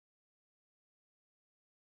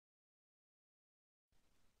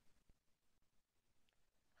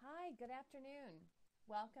Hi, good afternoon.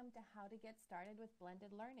 Welcome to How to Get Started with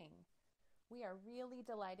Blended Learning. We are really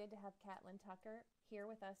delighted to have Catlin Tucker here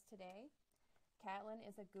with us today. Catlin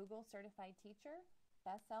is a Google certified teacher,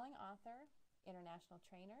 best-selling author, international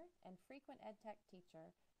trainer, and frequent EdTech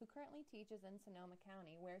teacher who currently teaches in Sonoma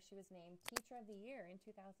County, where she was named Teacher of the Year in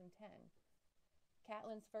 2010.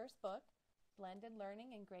 Catlin's first book, Blended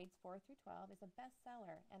Learning in Grades 4 through 12, is a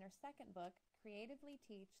bestseller, and her second book, Creatively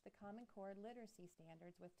Teach the Common Core Literacy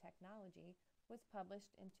Standards with Technology, was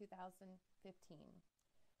published in 2015.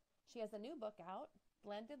 She has a new book out.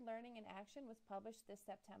 Blended Learning in Action was published this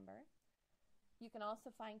September. You can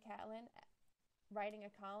also find Catlin writing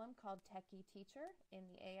a column called Techie Teacher in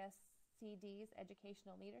the ASCD's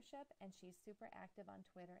Educational Leadership, and she's super active on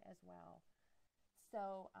Twitter as well.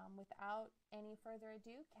 So without any further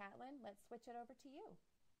ado, Catlin, let's switch it over to you.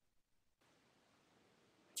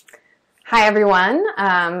 Hi everyone.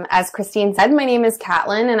 As Christine said, my name is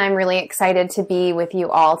Catlin and I'm really excited to be with you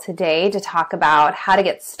all today to talk about how to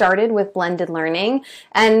get started with blended learning.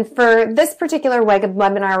 And for this particular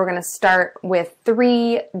webinar, we're going to start with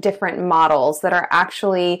 3 different models that are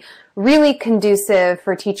actually really conducive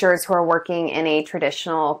for teachers who are working in a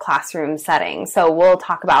traditional classroom setting. So we'll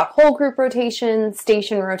talk about whole group rotation,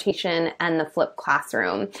 station rotation, and the flipped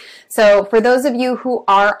classroom. So for those of you who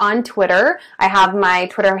are on Twitter, I have my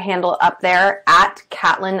Twitter handle up there at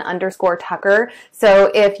Catlin_Tucker. So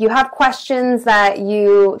if you have questions that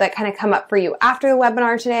kind of come up for you after the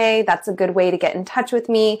webinar today, that's a good way to get in touch with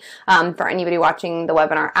me. For anybody watching the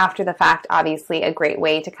webinar after the fact, obviously a great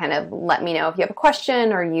way to kind of let me know if you have a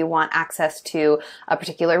question or you want access to a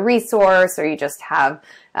particular resource or you just have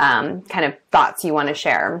kind of thoughts you want to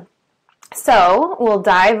share. So we'll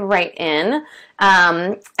dive right in.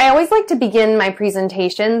 I always like to begin my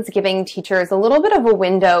presentations giving teachers a little bit of a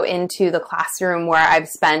window into the classroom where I've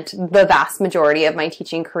spent the vast majority of my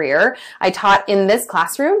teaching career. I taught in this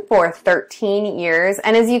classroom for 13 years,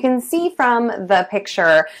 and as you can see from the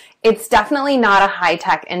picture, it's definitely not a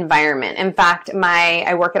high-tech environment. In fact,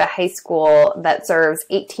 I work at a high school that serves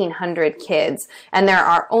 1,800 kids, and there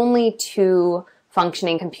are only 2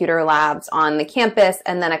 functioning computer labs on the campus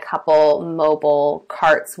and then a couple mobile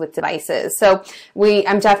carts with devices. So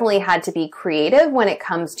I'm definitely had to be creative when it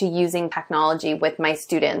comes to using technology with my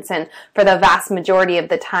students. And for the vast majority of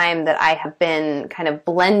the time that I have been kind of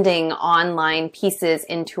blending online pieces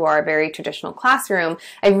into our very traditional classroom,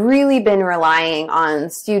 I've really been relying on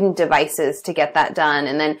student devices to get that done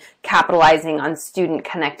and then capitalizing on student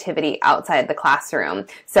connectivity outside the classroom.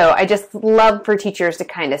 So I just love for teachers to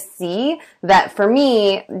kind of see that for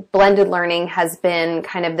me, blended learning has been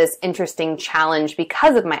kind of this interesting challenge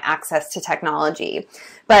because of my access to technology.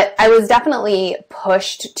 But I was definitely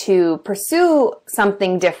pushed to pursue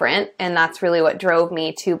something different, and that's really what drove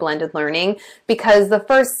me to blended learning, because the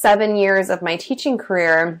first 7 years of my teaching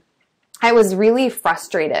career, I was really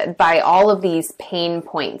frustrated by all of these pain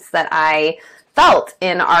points that I felt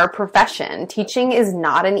in our profession. Teaching is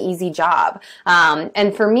not an easy job.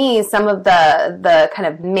 And for me, some of the kind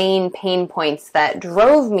of main pain points that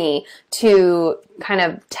drove me to kind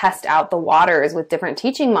of test out the waters with different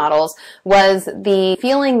teaching models was the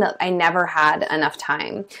feeling that I never had enough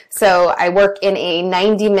time. So I work in a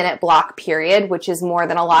 90-minute block period, which is more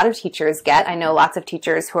than a lot of teachers get. I know lots of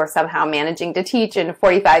teachers who are somehow managing to teach in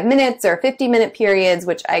 45 minutes or 50-minute periods,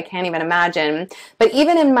 which I can't even imagine. But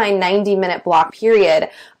even in my 90-minute block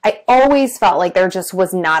period, I always felt like there just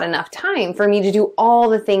was not enough time for me to do all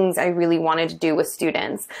the things I really wanted to do with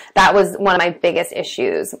students. That was one of my biggest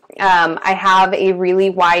issues. I have a really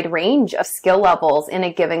wide range of skill levels in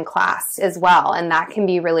a given class as well, and that can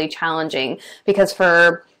be really challenging because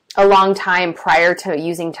for a long time prior to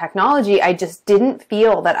using technology, I just didn't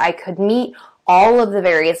feel that I could meet all of the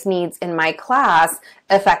various needs in my class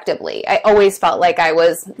effectively. I always felt like I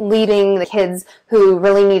was leaving the kids who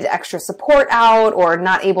really needed extra support out or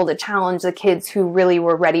not able to challenge the kids who really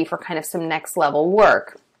were ready for kind of some next level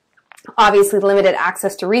work. Obviously, limited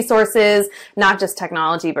access to resources, not just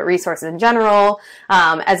technology, but resources in general.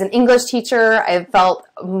 As an English teacher, I've felt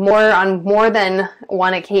on more than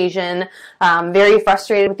one occasion very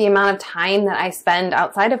frustrated with the amount of time that I spend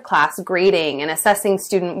outside of class grading and assessing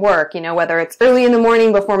student work, you know, whether it's early in the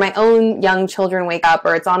morning before my own young children wake up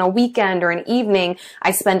or it's on a weekend or an evening, I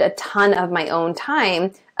spend a ton of my own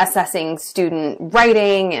time assessing student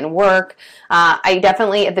writing and work. I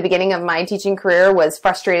definitely, at the beginning of my teaching career, was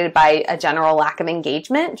frustrated by a general lack of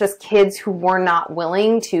engagement, just kids who were not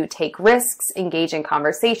willing to take risks, engage in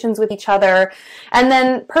conversations with each other. And then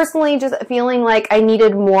and personally just feeling like I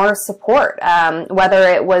needed more support, whether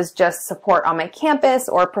it was just support on my campus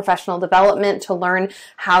or professional development to learn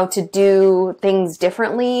how to do things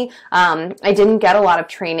differently. I didn't get a lot of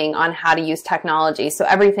training on how to use technology. So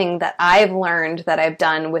everything that I've learned that I've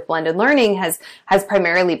done with blended learning has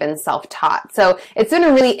primarily been self-taught. So it's been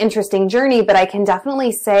a really interesting journey, but I can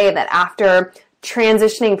definitely say that after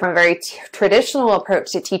transitioning from a very traditional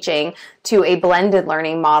approach to teaching to a blended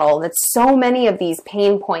learning model, that so many of these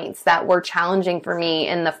pain points that were challenging for me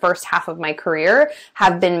in the first half of my career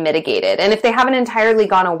have been mitigated. And if they haven't entirely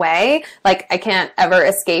gone away, like I can't ever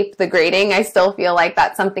escape the grading, I still feel like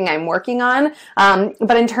that's something I'm working on.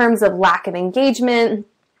 But in terms of lack of engagement,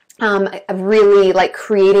 really like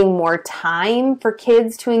creating more time for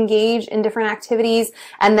kids to engage in different activities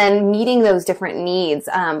and then meeting those different needs.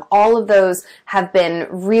 All of those have been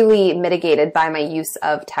really mitigated by my use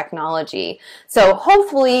of technology. So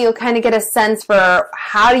hopefully you'll kind of get a sense for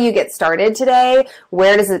how do you get started today?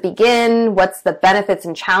 Where does it begin? What's the benefits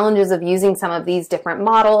and challenges of using some of these different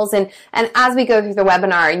models? And as we go through the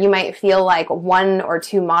webinar, you might feel like one or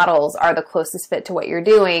two models are the closest fit to what you're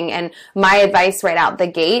doing. And my advice right out the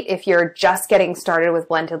gate, if you're just getting started with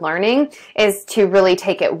blended learning, is to really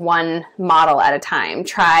take it one model at a time.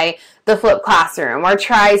 Try the flipped classroom or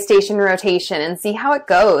try station rotation and see how it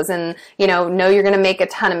goes, and know you're going to make a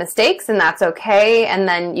ton of mistakes, and that's okay. And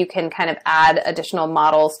then you can kind of add additional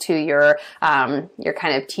models to your kind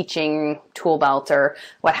of teaching tool belt or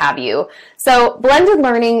what have you. So blended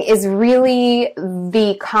learning is really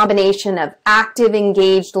the combination of active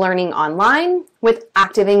engaged learning online with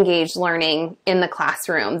active engaged learning in the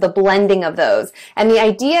classroom, the blending of those. And the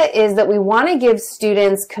idea is that we want to give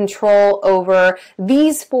students control over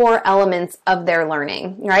these four elements of their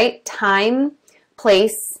learning, right? Time,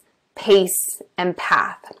 place, pace, and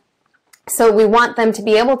path. So we want them to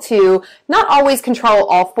be able to not always control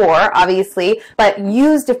all four, obviously, but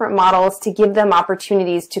use different models to give them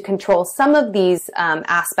opportunities to control some of these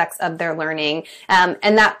aspects of their learning.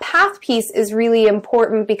 And that path piece is really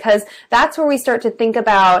important because that's where we start to think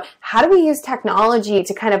about how do we use technology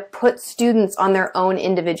to kind of put students on their own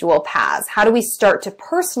individual paths? How do we start to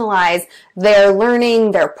personalize their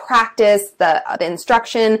learning, their practice, the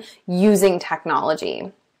instruction using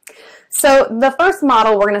technology? So the first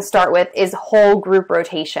model we're going to start with is whole group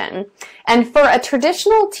rotation. And for a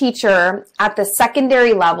traditional teacher at the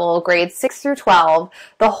secondary level, grades 6 through 12,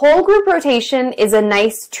 the whole group rotation is a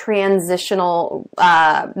nice transitional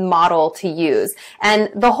model to use. And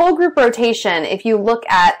the whole group rotation, if you look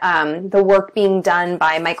at the work being done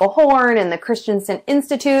by Michael Horn and the Christensen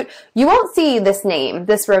Institute, you won't see this name,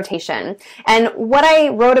 this rotation. And what I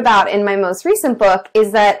wrote about in my most recent book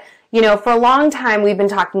is that for a long time, we've been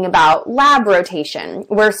talking about lab rotation,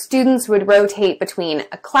 where students would rotate between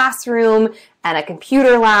a classroom and a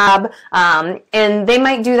computer lab, and they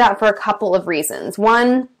might do that for a couple of reasons.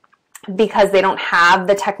 One, because they don't have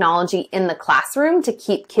the technology in the classroom to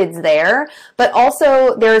keep kids there, but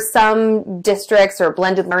also there's some districts or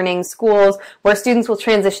blended learning schools where students will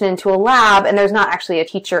transition into a lab and there's not actually a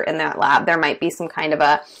teacher in that lab. There might be some kind of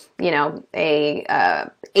a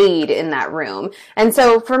aid in that room. And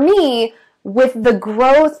so for me, with the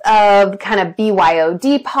growth of kind of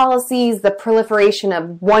BYOD policies, the proliferation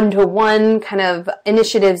of one-to-one kind of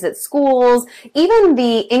initiatives at schools, even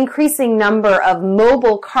the increasing number of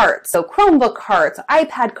mobile carts, so Chromebook carts,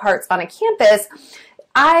 iPad carts on a campus,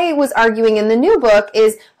 I was arguing in the new book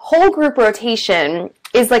is whole group rotation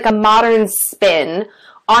is like a modern spin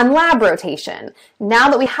on lab rotation. Now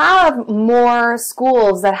that we have more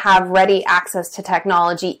schools that have ready access to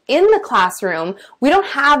technology in the classroom, we don't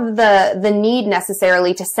have the need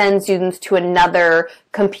necessarily to send students to another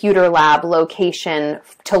computer lab location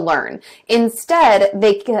to learn. Instead,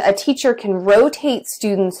 a teacher can rotate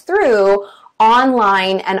students through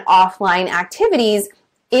online and offline activities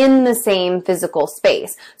in the same physical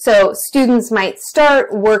space. So students might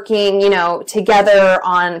start working, together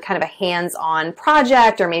on kind of a hands-on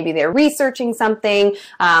project, or maybe they're researching something,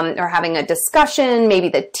 or having a discussion. Maybe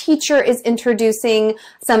the teacher is introducing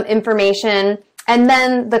some information, and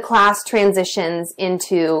then the class transitions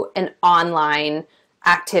into an online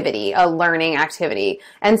activity, a learning activity.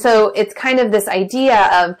 And so it's kind of this idea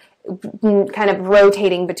of kind of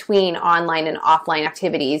rotating between online and offline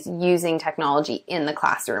activities using technology in the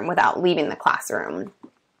classroom without leaving the classroom.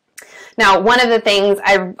 Now, one of the things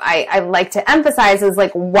I like to emphasize is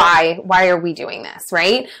like, why are we doing this,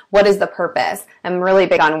 right? What is the purpose? I'm really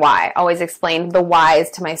big on why. I always explain the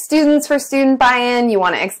whys to my students for student buy-in. You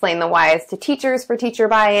want to explain the whys to teachers for teacher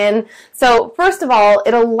buy-in. So first of all,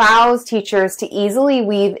 it allows teachers to easily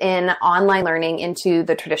weave in online learning into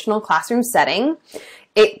the traditional classroom setting.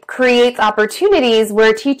 it creates opportunities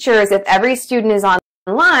where teachers, if every student is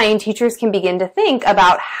online, teachers can begin to think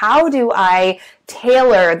about how do I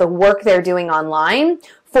tailor the work they're doing online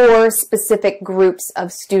for specific groups of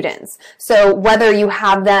students. So whether you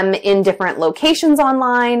have them in different locations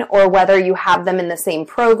online or whether you have them in the same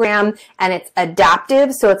program and it's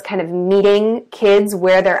adaptive, so it's kind of meeting kids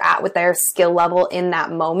where they're at with their skill level in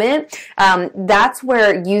that moment, that's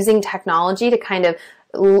where using technology to kind of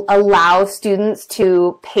allow students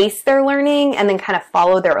to pace their learning and then kind of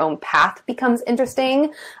follow their own path becomes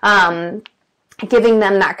interesting. Giving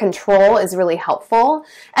them that control is really helpful.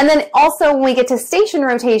 And then also when we get to station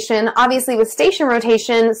rotation, obviously with station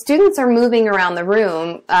rotation, students are moving around the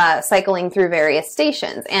room, cycling through various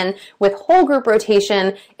stations. And with whole group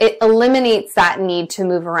rotation, it eliminates that need to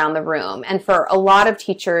move around the room. And for a lot of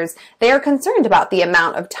teachers, they are concerned about the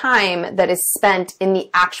amount of time that is spent in the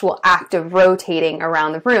actual act of rotating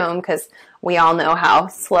around the room, because we all know how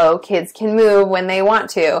slow kids can move when they want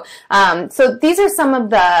to. So these are some of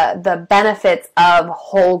the benefits of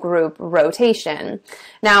whole group rotation.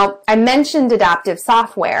 Now, I mentioned adaptive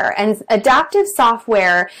software, and adaptive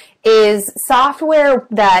software is software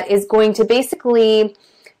that is going to basically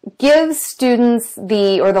give students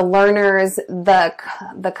or the learners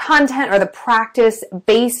the content or the practice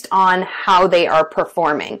based on how they are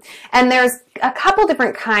performing. And there's a couple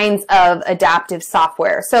different kinds of adaptive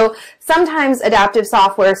software. So sometimes adaptive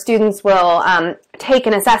software, students will take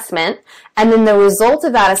an assessment, and then the result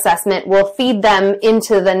of that assessment will feed them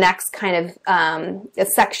into the next kind of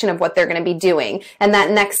section of what they're going to be doing. And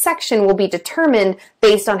that next section will be determined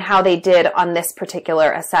based on how they did on this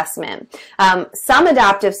particular assessment. Some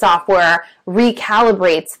adaptive software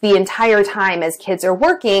recalibrates the entire time as kids are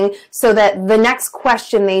working so that the next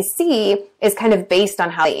question they see is kind of based on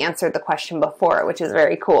how they answered the question before, which is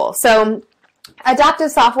very cool. So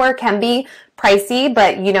adaptive software can be pricey,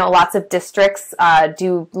 but lots of districts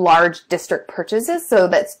do large district purchases so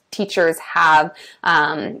that teachers have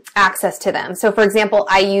access to them. So for example,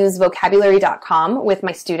 I use vocabulary.com with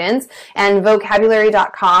my students, and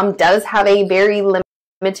vocabulary.com does have a very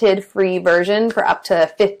limited free version for up to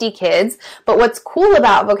 50 kids. But what's cool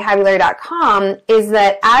about vocabulary.com is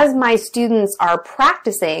that as my students are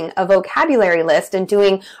practicing a vocabulary list and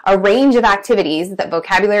doing a range of activities that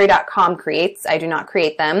vocabulary.com creates, I do not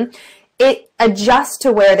create them, it adjusts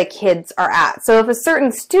to where the kids are at. So if a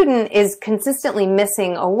certain student is consistently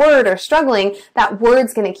missing a word or struggling, that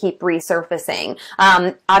word's going to keep resurfacing.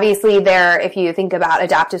 Obviously if you think about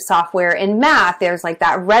adaptive software in math, there's like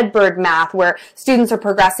that Redbird math where students are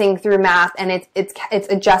progressing through math and it's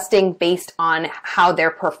adjusting based on how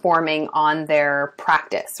they're performing on their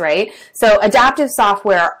practice, right? So adaptive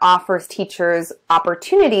software offers teachers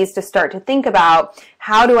opportunities to start to think about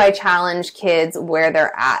how do I challenge kids where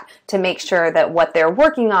they're at to make sure that what they're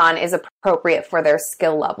working on is appropriate for their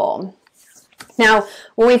skill level. Now,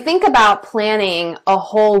 when we think about planning a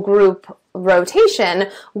whole group rotation,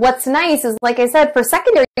 what's nice is, like I said, for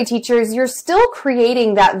secondary teachers, you're still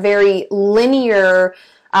creating that very linear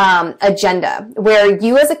agenda where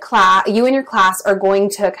you and your class are going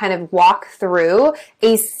to kind of walk through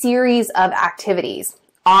a series of activities,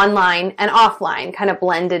 online and offline, kind of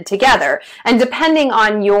blended together. And depending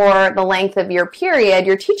on the length of your period,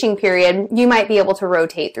 your teaching period, you might be able to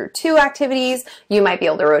rotate through 2 activities, you might be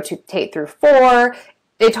able to rotate through 4.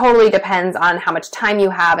 It totally depends on how much time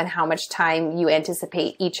you have and how much time you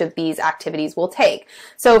anticipate each of these activities will take.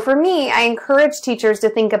 So for me, I encourage teachers to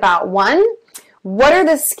think about, one, what are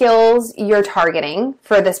the skills you're targeting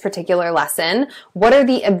for this particular lesson? What are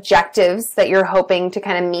the objectives that you're hoping to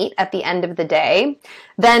kind of meet at the end of the day?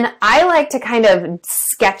 Then I like to kind of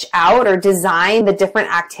sketch out or design the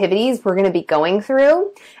different activities we're going to be going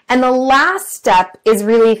through. And the last step is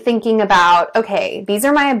really thinking about, okay, these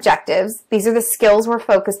are my objectives. These are the skills we're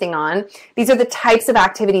focusing on. These are the types of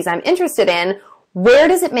activities I'm interested in. Where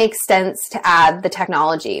does it make sense to add the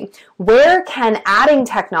technology? Where can adding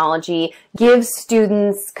technology give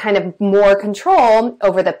students kind of more control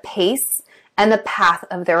over the pace and the path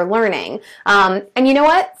of their learning? And you know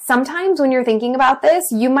what? Sometimes when you're thinking about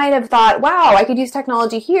this, you might have thought, wow, I could use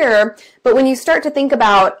technology here. But when you start to think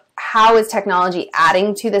about how is technology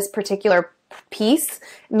adding to this particular piece,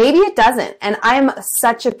 maybe it doesn't. And I'm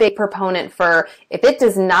such a big proponent for, if it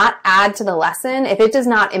does not add to the lesson, if it does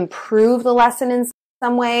not improve the lesson in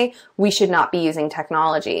some way, we should not be using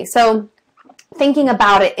technology. So thinking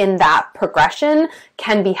about it in that progression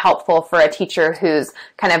can be helpful for a teacher who's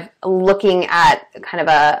kind of looking at kind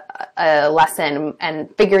of a lesson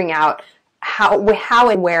and figuring out how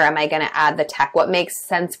and where am I going to add the tech? What makes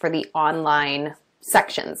sense for the online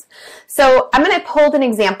sections. So I'm going to pull an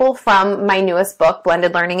example from my newest book,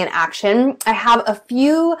 Blended Learning in Action. I have a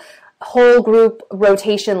few whole group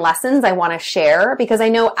rotation lessons I want to share because I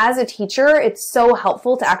know as a teacher, it's so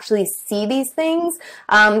helpful to actually see these things.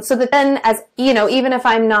 So that then as, you know, even if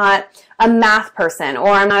I'm not a math person or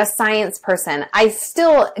I'm not a science person, I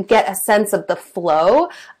still get a sense of the flow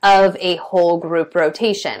of a whole group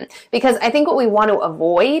rotation. Because I think what we want to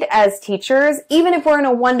avoid as teachers, even if we're in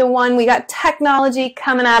a one-to-one, we got technology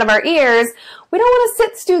coming out of our ears, we don't want to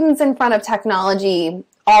sit students in front of technology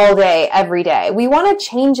all day, every day. We want to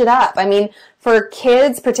change it up. I mean, for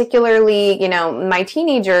kids, particularly, you know, my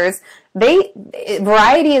teenagers,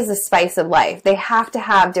 variety is the spice of life. They have to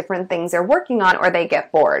have different things they're working on or they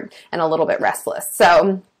get bored and a little bit restless.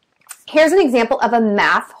 So here's an example of a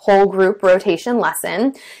math whole group rotation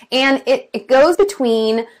lesson. And it goes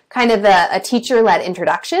between kind of a teacher-led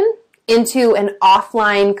introduction into an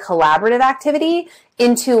offline collaborative activity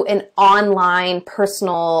into an online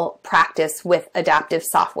personal practice with adaptive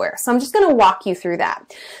software. So I'm just going to walk you through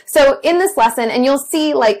that. So in this lesson, and you'll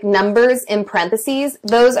see like numbers in parentheses,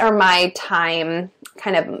 those are my time,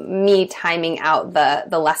 kind of me timing out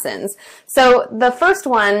the lessons. So the first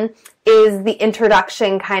one is the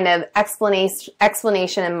introduction kind of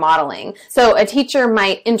explanation and modeling. So a teacher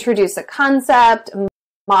might introduce a concept,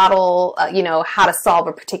 model, you know, how to solve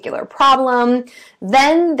a particular problem.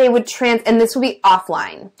 Then they would and this would be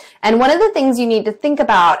offline. And one of the things you need to think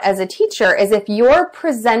about as a teacher is if you're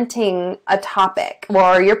presenting a topic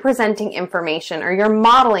or you're presenting information or you're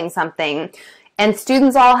modeling something and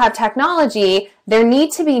students all have technology, there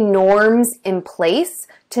need to be norms in place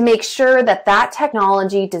to make sure that that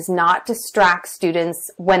technology does not distract students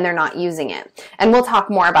when they're not using it. And we'll talk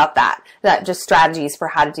more about that just strategies for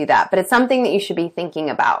how to do that. But it's something that you should be thinking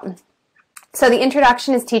about. So the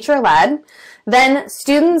introduction is teacher-led. Then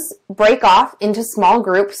students break off into small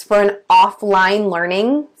groups for an offline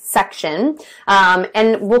learning section,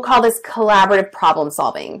 and we'll call this collaborative problem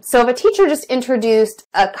solving. So if a teacher just introduced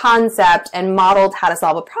a concept and modeled how to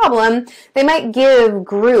solve a problem, they might give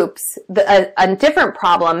groups a different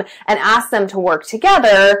problem and ask them to work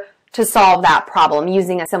together to solve that problem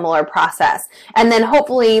using a similar process. And then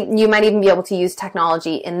hopefully you might even be able to use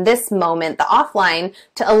technology in this moment, the offline,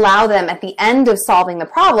 to allow them at the end of solving the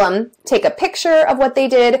problem, take a picture of what they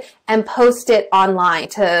did and post it online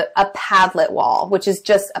to a Padlet wall, which is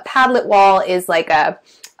just a Padlet wall is like a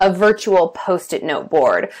virtual post-it note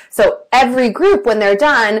board. So every group, when they're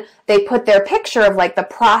done, they put their picture of like the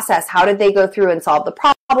process. How did they go through and solve the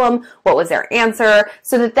problem? What was their answer?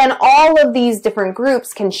 So that then all of these different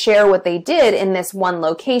groups can share what they did in this one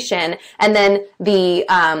location. And then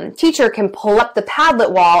the teacher can pull up the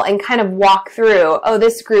Padlet wall and kind of walk through, oh,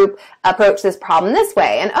 this group approached this problem this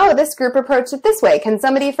way. And oh, this group approached it this way. Can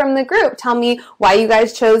somebody from the group tell me why you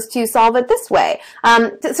guys chose to solve it this way?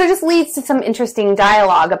 So it just leads to some interesting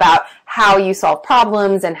dialogue about how you solve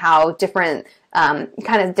problems and how different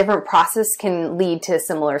different process can lead to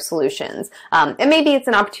similar solutions. And maybe it's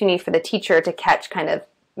an opportunity for the teacher to catch kind of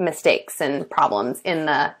mistakes and problems in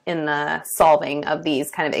the solving of these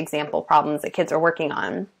kind of example problems that kids are working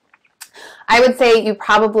on. I would say you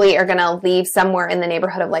probably are going to leave somewhere in the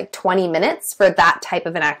neighborhood of like 20 minutes for that type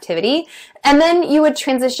of an activity. And then you would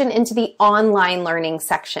transition into the online learning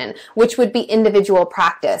section, which would be individual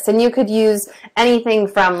practice. And you could use anything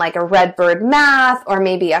from like a Redbird Math or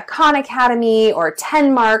maybe a Khan Academy or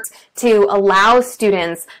 10 marks to allow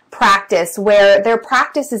students practice where their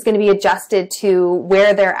practice is going to be adjusted to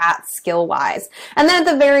where they're at skill-wise. And then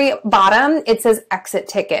at the very bottom, it says exit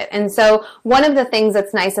ticket. And so one of the things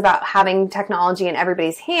that's nice about having technology in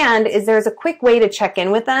everybody's hand is there's a quick way to check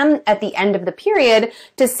in with them at the end of the period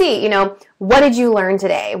to see, you know, what did you learn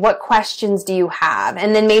today? What questions do you have?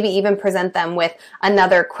 And then maybe even present them with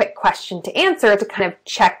another quick question to answer to kind of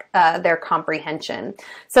check their comprehension.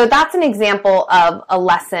 So that's an example of a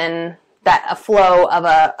lesson a flow of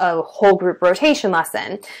a whole group rotation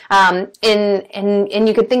lesson. And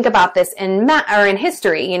you could think about this in math or in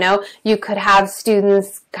history. You know, you could have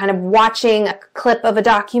students kind of watching a clip of a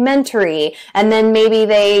documentary, and then maybe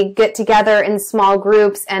they get together in small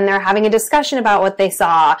groups and they're having a discussion about what they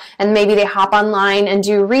saw, and maybe they hop online and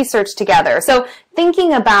do research together. So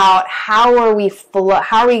thinking about how are we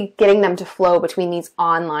getting them to flow between these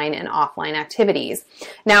online and offline activities.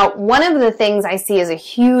 Now, one of the things I see as a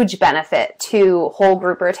huge benefit to whole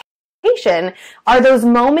group rotation are those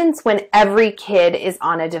moments when every kid is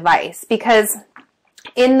on a device, because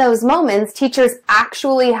in those moments, teachers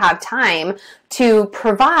actually have time to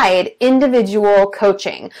provide individual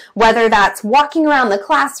coaching, whether that's walking around the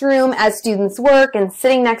classroom as students work and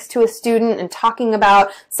sitting next to a student and talking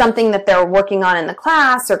about something that they're working on in the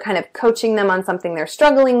class, or kind of coaching them on something they're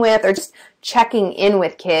struggling with, or just checking in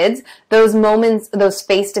with kids. Those moments, those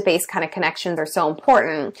face-to-face kind of connections are so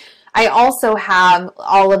important. I also have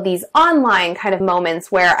all of these online kind of moments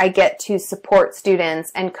where I get to support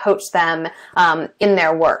students and coach them in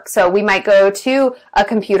their work. So we might go to a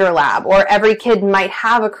computer lab, or every kid might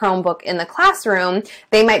have a Chromebook in the classroom.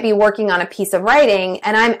 They might be working on a piece of writing,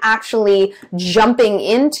 and I'm actually jumping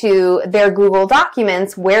into their Google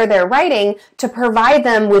Documents where they're writing to provide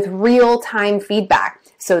them with real-time feedback.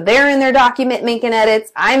 So they're in their document making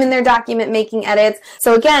edits, I'm in their document making edits.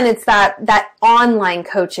 So again, it's that online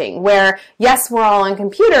coaching where, yes, we're all on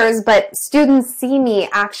computers, but students see me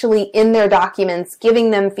actually in their documents,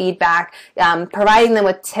 giving them feedback, providing them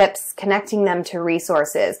with tips, connecting them to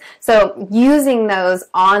resources. So using those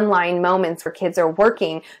online moments where kids are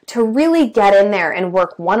working to really get in there and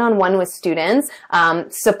work one-on-one with students,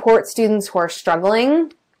 support students who are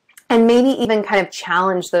struggling, and maybe even kind of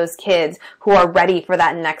challenge those kids who are ready for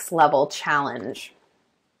that next level challenge.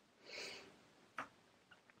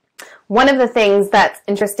 One of the things that's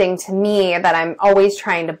interesting to me that I'm always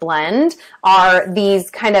trying to blend are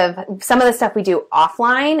these kind of, some of the stuff we do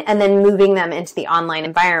offline and then moving them into the online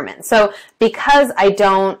environment. So because I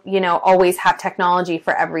don't, always have technology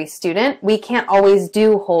for every student, we can't always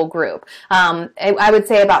do whole group. I would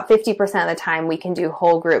say about 50% of the time we can do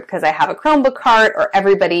whole group because I have a Chromebook cart, or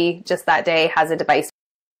everybody just that day has a device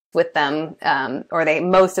with them, or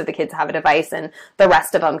most of the kids have a device and the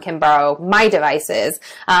rest of them can borrow my devices.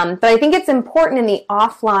 But I think it's important in the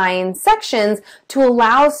offline sections to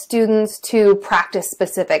allow students to practice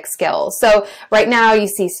specific skills. So right now you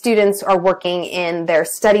see students are working in their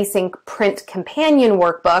StudySync print companion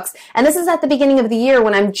workbooks, and this is at the beginning of the year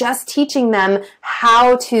when I'm just teaching them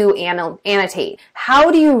how to annotate.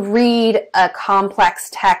 How do you read a complex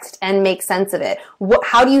text and make sense of it?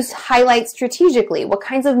 How do you highlight strategically? What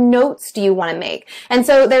kinds of notes do you want to make? And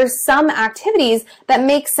so there's some activities that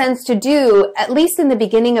make sense to do, at least in the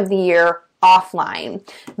beginning of the year, offline.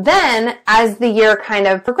 Then, as the year kind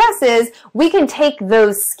of progresses, we can take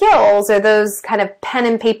those skills or those kind of pen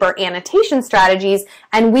and paper annotation strategies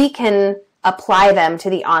and we can apply them to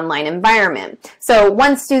the online environment. So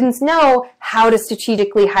once students know how to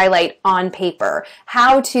strategically highlight on paper,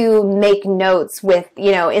 how to make notes with,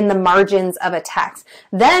 in the margins of a text,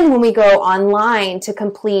 then when we go online to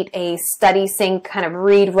complete a StudySync kind of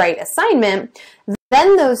read-write assignment,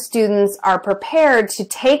 then those students are prepared to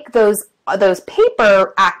take those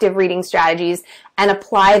paper active reading strategies and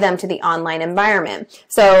apply them to the online environment.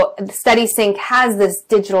 So StudySync has this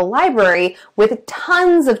digital library with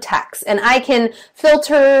tons of text, and I can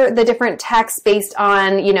filter the different texts based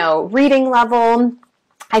on, reading level.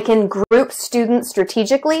 I can group students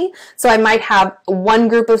strategically. So I might have one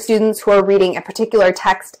group of students who are reading a particular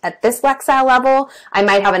text at this Lexile level. I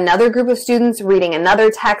might have another group of students reading another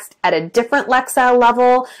text at a different Lexile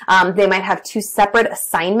level. They might have two separate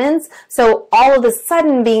assignments. So all of a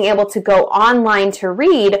sudden being able to go online to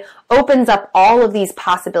read opens up all of these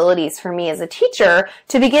possibilities for me as a teacher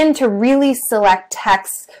to begin to really select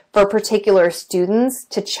texts for particular students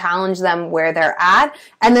to challenge them where they're at,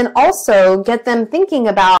 and then also get them thinking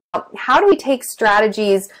about how do we take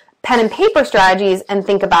strategies, pen and paper strategies, and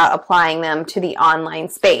think about applying them to the online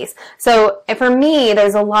space. So for me,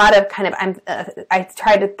 there's a lot of I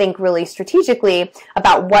try to think really strategically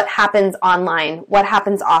about what happens online, what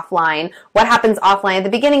happens offline at the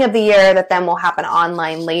beginning of the year that then will happen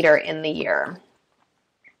online later in the year.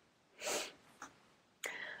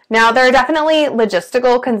 Now, there are definitely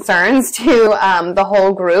logistical concerns to the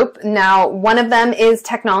whole group. Now, one of them is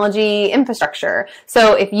technology infrastructure.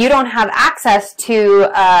 So if you don't have access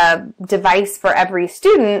to a device for every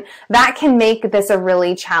student, that can make this a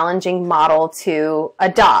really challenging model to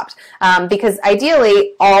adopt. Because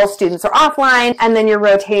ideally, all students are offline, and then you're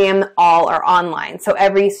rotating them, all are online. So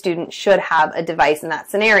every student should have a device in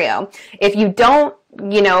that scenario. If you don't,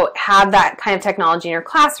 have that kind of technology in your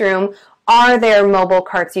classroom, are there mobile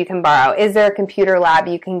carts you can borrow? Is there a computer lab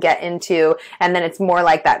you can get into? And then it's more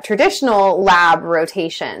like that traditional lab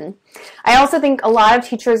rotation. I also think a lot of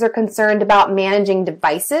teachers are concerned about managing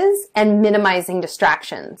devices and minimizing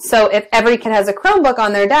distractions. So if every kid has a Chromebook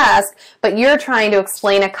on their desk, but you're trying to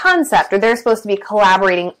explain a concept or they're supposed to be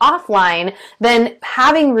collaborating offline, then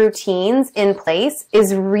having routines in place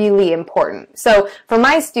is really important. So for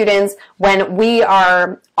my students, when we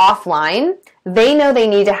are offline, they know they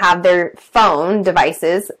need to have their phone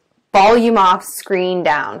devices volume off, screen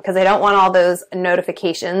down, because I don't want all those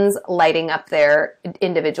notifications lighting up their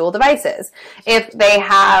individual devices. If they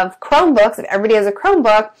have Chromebooks, if everybody has a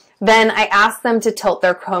Chromebook, then I ask them to tilt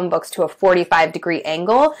their Chromebooks to a 45-degree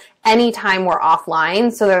angle anytime we're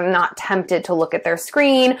offline, so they're not tempted to look at their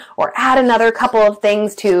screen or add another couple of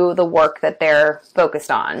things to the work that they're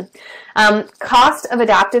focused on. Cost of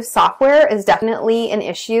adaptive software is definitely an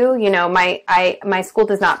issue. You know, my school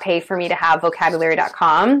does not pay for me to have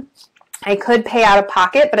vocabulary.com. I could pay out of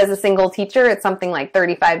pocket, but as a single teacher, it's something like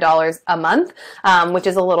 $35 a month, which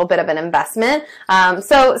is a little bit of an investment.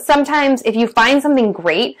 So sometimes if you find something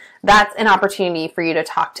great, that's an opportunity for you to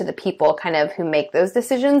talk to the people kind of who make those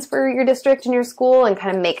decisions for your district and your school and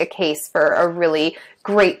kind of make a case for a really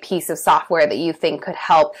great piece of software that you think could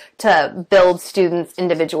help to build students'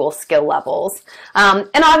 individual skill levels. And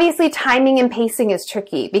obviously timing and pacing is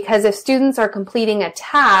tricky because if students are completing a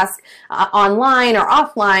task online or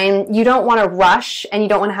offline, you don't want to rush and you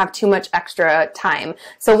don't want to have too much extra time.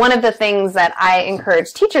 So one of the things that I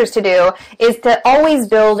encourage teachers to do is to always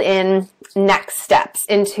build in next steps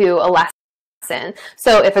into a lesson.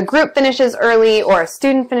 So if a group finishes early or a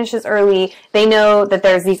student finishes early, they know that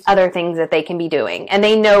there's these other things that they can be doing and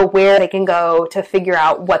they know where they can go to figure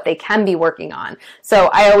out what they can be working on. So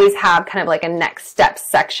I always have kind of like a next steps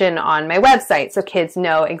section on my website so kids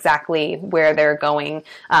know exactly where they're going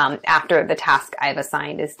after the task I've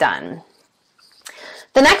assigned is done.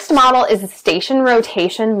 The next model is a station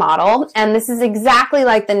rotation model, and this is exactly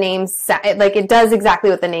like the name, it does exactly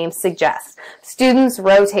what the name suggests. Students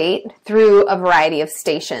rotate through a variety of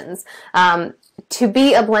stations. To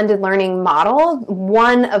be a blended learning model,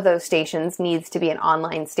 one of those stations needs to be an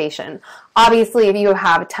online station. Obviously, if you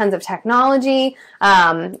have tons of technology,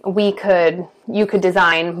 you could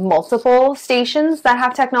design multiple stations that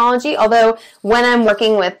have technology. Although when I'm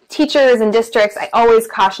working with teachers and districts, I always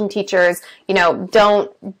caution teachers, you know,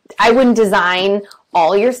 I wouldn't design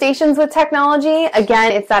all your stations with technology.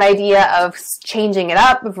 Again, it's that idea of changing it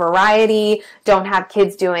up, variety, don't have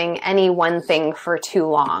kids doing any one thing for too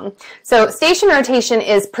long. So station rotation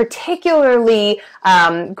is particularly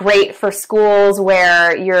great for schools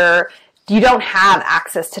where you don't have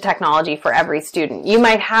access to technology for every student. You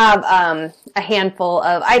might have a handful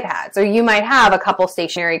of iPads, or you might have a couple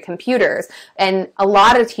stationary computers. And a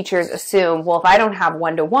lot of teachers assume, well, if I don't have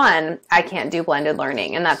one-to-one, I can't do blended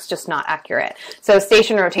learning, and that's just not accurate. So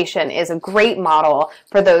station rotation is a great model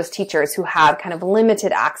for those teachers who have kind of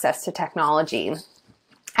limited access to technology.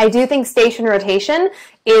 I do think station rotation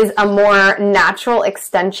is a more natural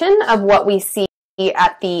extension of what we see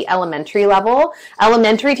at the elementary level.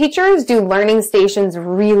 Elementary teachers do learning stations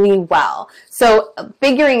really well. So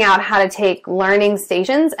figuring out how to take learning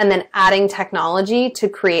stations and then adding technology to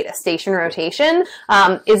create a station rotation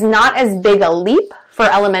is not as big a leap for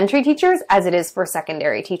elementary teachers as it is for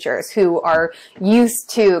secondary teachers who are used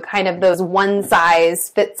to kind of those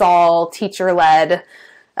one-size-fits-all teacher-led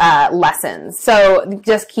lessons. So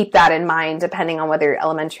just keep that in mind depending on whether you're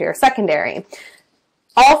elementary or secondary.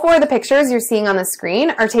 All four of the pictures you're seeing on the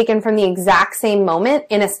screen are taken from the exact same moment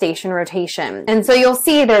in a station rotation. And so you'll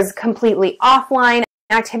see there's completely offline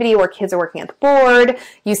activity where kids are working at the board.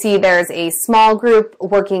 You see there's a small group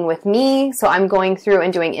working with me. So I'm going through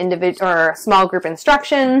and doing individual or small group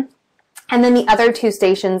instruction. And then the other two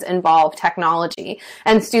stations involve technology,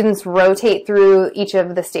 and students rotate through each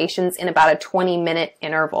of the stations in about a 20-minute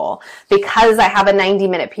interval. Because I have a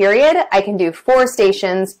 90-minute period, I can do 4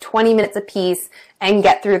 stations, 20 minutes apiece, and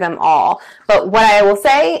get through them all. But what I will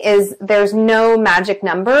say is there's no magic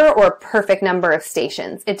number or perfect number of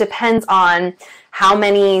stations. It depends on how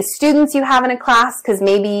many students you have in a class, because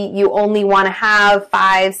maybe you only want to have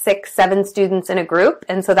 5, 6, 7 students in a group,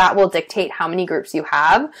 and so that will dictate how many groups you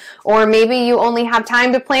have. Or maybe you only have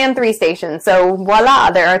time to plan 3 stations, so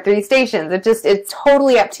voila, there are 3 stations. It's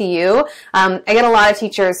totally up to you. I get a lot of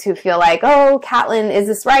teachers who feel like, oh, Catlin, is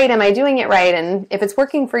this right? Am I doing it right? And if it's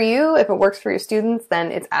working for you, if it works for your students,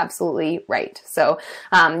 then it's absolutely right. So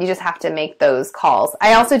you just have to make those calls.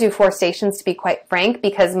 I also do 4 stations, to be quite frank,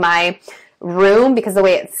 because my room, because the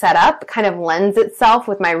way it's set up, kind of lends itself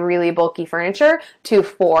with my really bulky furniture to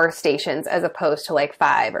 4 stations as opposed to like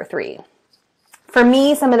 5 or 3. For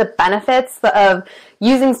me, some of the benefits of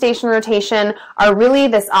using station rotation are really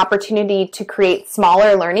this opportunity to create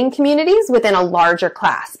smaller learning communities within a larger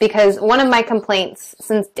class. Because one of my complaints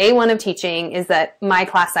since day one of teaching is that my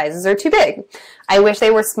class sizes are too big. I wish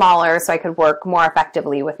they were smaller so I could work more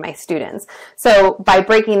effectively with my students. So by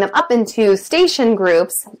breaking them up into station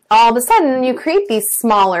groups, all of a sudden you create these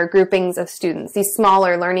smaller groupings of students, these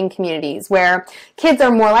smaller learning communities where kids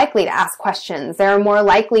are more likely to ask questions. They're more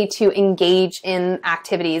likely to engage in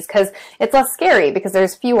activities because it's less scary because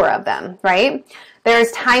there's fewer of them, right?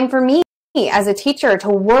 There's time for me as a teacher to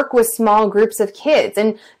work with small groups of kids.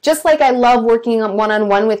 And just like I love working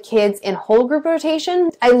one-on-one with kids in whole group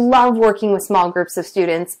rotation, I love working with small groups of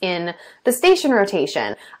students in the station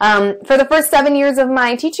rotation. For the first 7 years of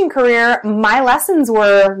my teaching career, my lessons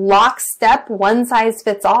were lockstep, one size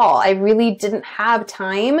fits all. I really didn't have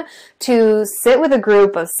time to sit with a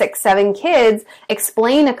group of 6, 7 kids,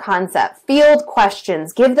 explain a concept, field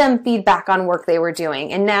questions, give them feedback on work they were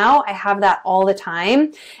doing. And now I have that all the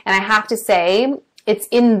time. And I have to say, it's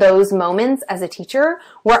in those moments as a teacher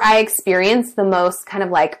where I experience the most kind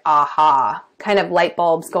of like aha, kind of light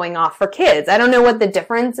bulbs going off for kids. I don't know what the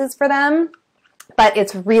difference is for them, but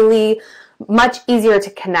it's really much easier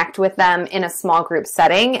to connect with them in a small group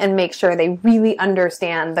setting and make sure they really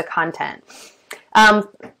understand the content.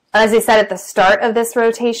 As I said at the start of this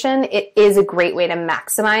rotation, it is a great way to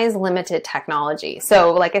maximize limited technology.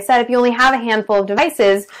 So like I said, if you only have a handful of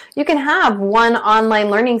devices, you can have one online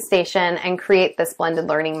learning station and create this blended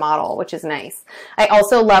learning model, which is nice. I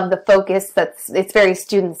also love the focus it's very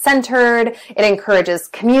student-centered. It encourages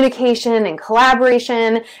communication and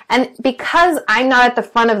collaboration. And because I'm not at the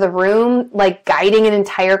front of the room, like guiding an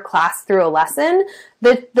entire class through a lesson,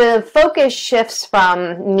 the focus shifts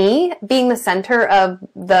from me being the center of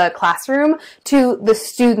the classroom to the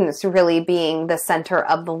students really being the center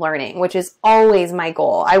of the learning, which is always my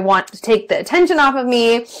goal. I want to take the attention off of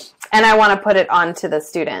me and I want to put it onto the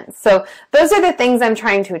students. So those are the things I'm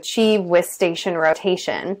trying to achieve with station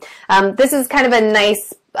rotation. This is kind of a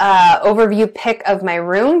nice overview pic of my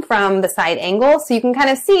room from the side angle. So you can kind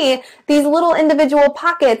of see these little individual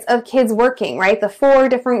pockets of kids working, right? The 4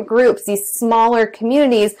 different groups, these smaller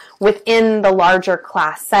communities within the larger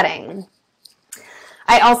class setting.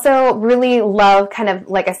 I also really love kind of,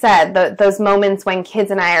 like I said, those moments when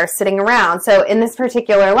kids and I are sitting around. So in this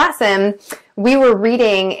particular lesson, we were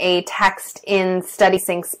reading a text in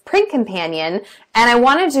StudySync's print companion, and I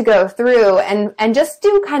wanted to go through and just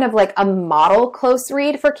do kind of like a model close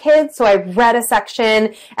read for kids. So I read a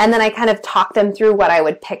section, and then I kind of talked them through what I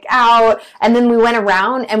would pick out, and then we went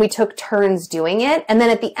around and we took turns doing it. And then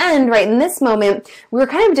at the end, right in this moment, we were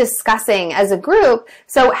kind of discussing as a group,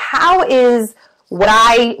 so how is what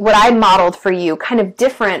I modeled for you kind of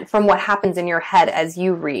different from what happens in your head as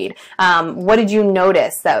you read? What did you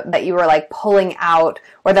notice that you were like pulling out,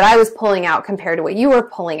 or that I was pulling out compared to what you were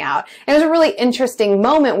pulling out? And it was a really interesting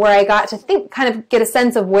moment where I got to think, kind of get a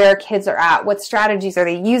sense of where kids are at, what strategies are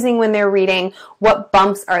they using when they're reading, what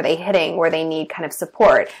bumps are they hitting where they need kind of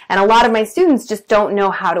support. And a lot of my students just don't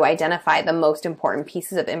know how to identify the most important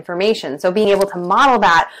pieces of information. So being able to model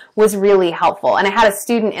that was really helpful. And I had a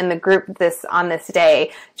student in the group on this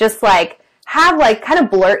day just like have like kind of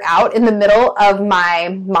blurt out in the middle of my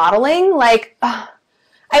modeling like, oh,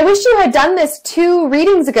 I wish you had done this 2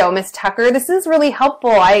 readings ago, Miss Tucker. This is really helpful.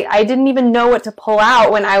 I didn't even know what to pull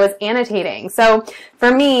out when I was annotating. So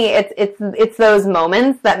for me, it's those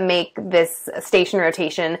moments that make this station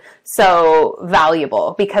rotation so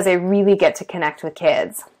valuable because I really get to connect with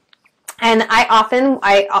kids. And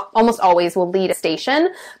I almost always will lead a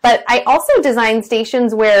station, but I also design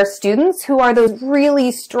stations where students who are those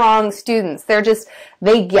really strong students,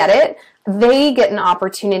 they get it. They get an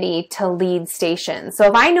opportunity to lead stations. So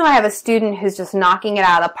if I know I have a student who's just knocking it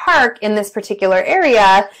out of the park in this particular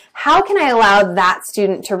area, how can I allow that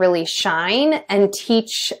student to really shine and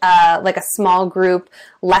teach like a small group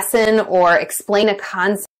lesson or explain a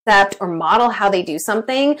concept or model how they do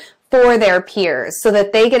something for their peers so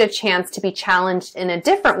that they get a chance to be challenged in a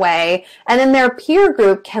different way, and then their peer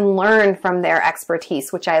group can learn from their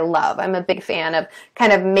expertise, which I love. I'm a big fan of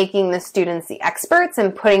kind of making the students the experts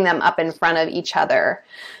and putting them up in front of each other.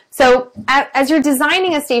 So as you're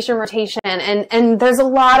designing a station rotation, and there's a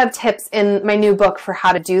lot of tips in my new book for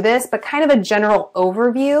how to do this, but kind of a general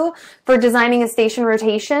overview for designing a station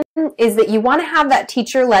rotation is that you want to have that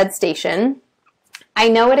teacher-led station. I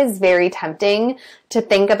know it is very tempting to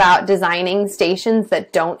think about designing stations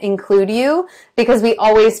that don't include you because we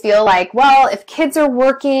always feel like, well, if kids are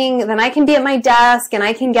working, then I can be at my desk and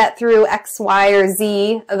I can get through X, Y, or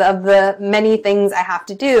Z of the many things I have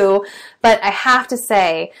to do. But I have to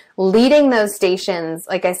say, leading those stations,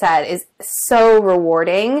 like I said, is so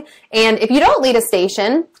rewarding. And if you don't lead a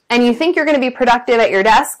station and you think you're going to be productive at your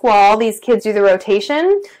desk while all these kids do the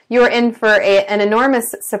rotation, you're in for an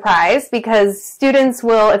enormous surprise, because students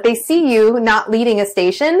will, if they see you not leading a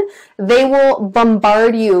station, they will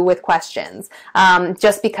bombard you with questions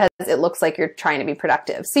just because it looks like you're trying to be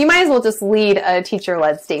productive. So you might as well just lead a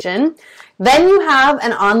teacher-led station. Then you have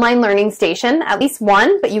an online learning station, at least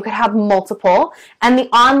one, but you could have multiple. And the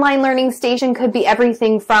online learning station could be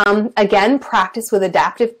everything from, again, practice with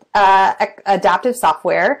adaptive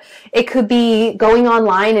software. It could be going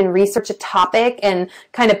online and research a topic and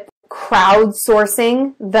kind of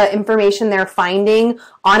crowdsourcing the information they're finding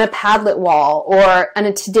on a Padlet wall or on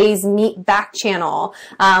a Today's Meet back channel.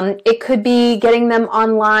 It could be getting them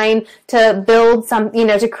online to build some,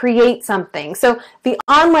 to create something. So the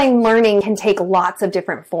online learning can take lots of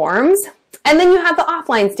different forms. And then you have the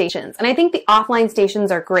offline stations. And I think the offline stations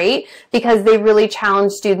are great because they really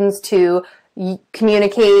challenge students to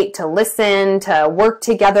communicate, to listen, to work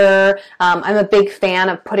together. I'm a big fan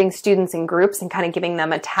of putting students in groups and kind of giving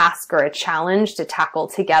them a task or a challenge to tackle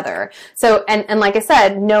together. So, and like I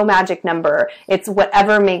said, no magic number. It's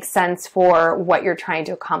whatever makes sense for what you're trying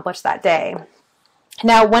to accomplish that day.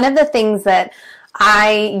 Now, one of the things that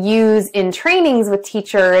I use in trainings with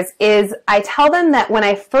teachers is I tell them that when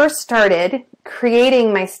I first started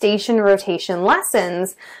creating my station rotation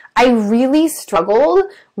lessons, I really struggled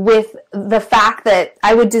with the fact that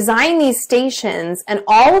I would design these stations and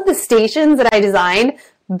all of the stations that I designed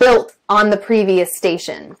built on the previous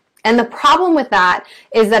station. And the problem with that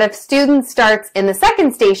is that if student starts in the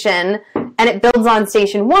second station and it builds on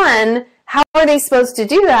station one, how are they supposed to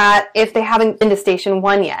do that if they haven't been to station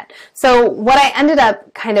one yet? So what I ended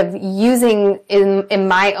up kind of using in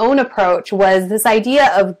my own approach was this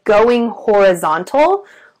idea of going horizontal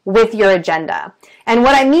with your agenda. And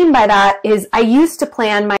what I mean by that is I used to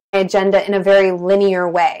plan my agenda in a very linear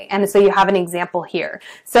way. And so you have an example here.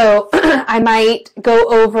 So I might go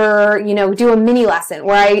over, do a mini lesson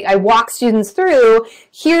where I walk students through,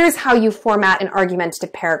 here's how you format an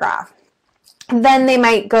argumentative paragraph. Then they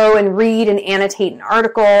might go and read and annotate an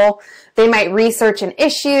article. They might research an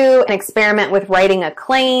issue and experiment with writing a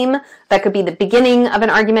claim. That could be the beginning of an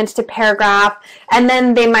argumentative paragraph. And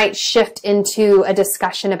then they might shift into a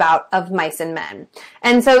discussion of mice and men.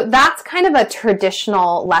 And so that's kind of a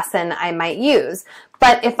traditional lesson I might use.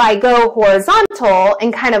 But if I go horizontal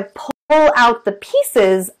and kind of pull out the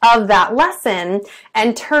pieces of that lesson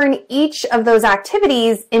and turn each of those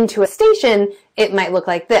activities into a station, it might look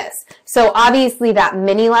like this. So obviously that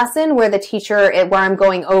mini lesson where where I'm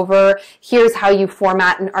going over, here's how you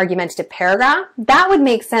format an argumentative paragraph, that would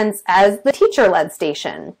make sense as the teacher-led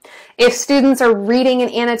station. If students are reading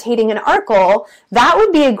and annotating an article, that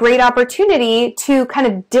would be a great opportunity to kind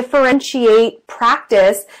of differentiate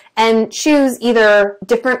practice and choose either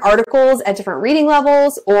different articles at different reading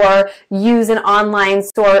levels or use an online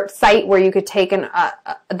site where you could take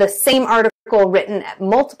the same article written at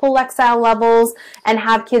multiple lexile levels and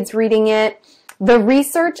have kids reading it. The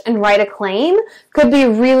research and write a claim could be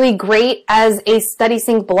really great as a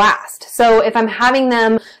StudySync blast. So if I'm having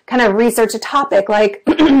them kind of research a topic like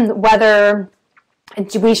whether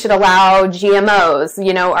we should allow GMOs,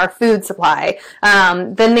 our food supply,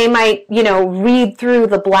 then they might, read through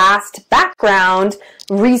the blast background,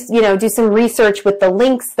 do some research with the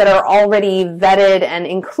links that are already vetted and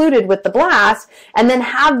included with the blast, and then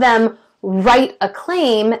have them write a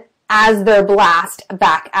claim as their blast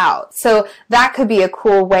back out. So that could be a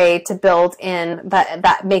cool way to build in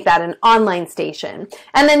make that an online station.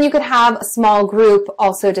 And then you could have a small group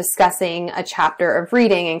also discussing a chapter of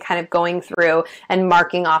reading and kind of going through and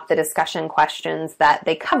marking off the discussion questions that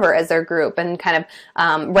they cover as their group and kind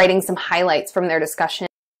of writing some highlights from their discussion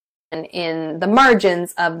in the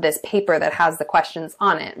margins of this paper that has the questions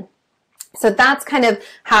on it. So that's kind of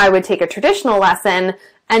how I would take a traditional lesson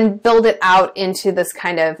and build it out into this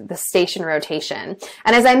kind of the station rotation.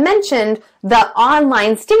 And as I mentioned, the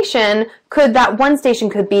online station that one station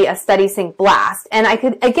could be a StudySync blast. And I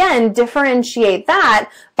could, again, differentiate that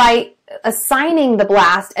by assigning the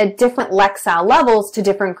blast at different lexile levels to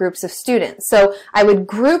different groups of students. So I would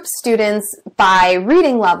group students by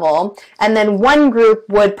reading level, and then one group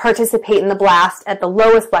would participate in the blast at the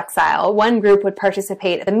lowest lexile, one group would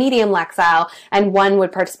participate at the medium lexile, and one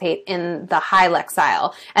would participate in the high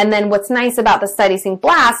lexile. And then what's nice about the StudySync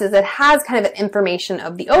blast is it has kind of an information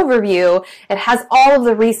of the overview. It has all of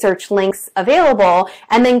the research links available,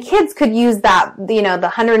 and then kids could use that, the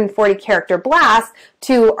 140 character blast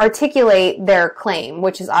to articulate their claim,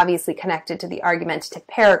 which is obviously connected to the argumentative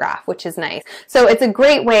paragraph, which is nice. So it's a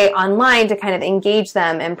great way online to kind of engage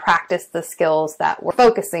them and practice the skills that we're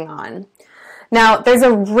focusing on. Now, there's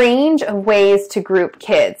a range of ways to group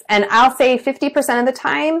kids, and I'll say 50% of the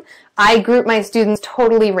time, I group my students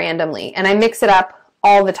totally randomly, and I mix it up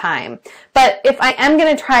all the time. But if I am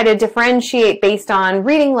going to try to differentiate based on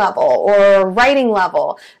reading level or writing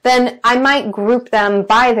level, then I might group them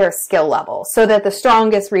by their skill level so that the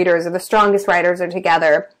strongest readers or the strongest writers are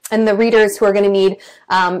together, and the readers who are going to need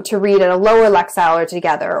to read at a lower lexile are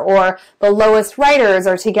together, or the lowest writers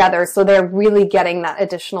are together, so they're really getting that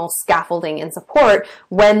additional scaffolding and support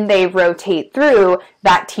when they rotate through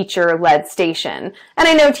that teacher-led station. And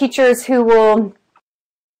I know teachers who will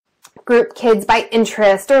group kids by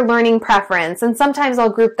interest or learning preference, and sometimes I'll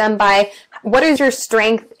group them by what is your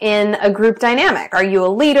strength in a group dynamic? Are you a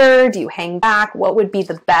leader? Do you hang back? What would be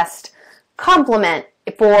the best complement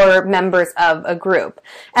for members of a group?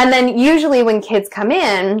 And then usually when kids come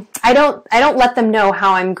in, I don't let them know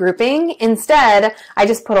how I'm grouping. Instead, I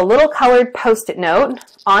just put a little colored post-it note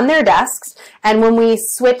on their desks, and when we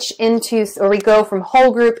switch into, or we go from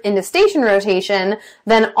whole group into station rotation,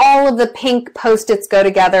 then all of the pink post-its go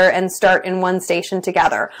together and start in one station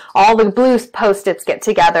together. All the blue post-its get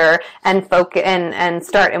together and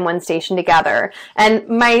start in one station together. And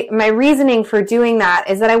my reasoning for doing that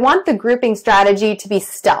is that I want the grouping strategy to be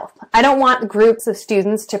stealth. I don't want groups of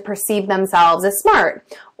students to perceive themselves as smart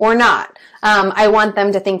or not. I want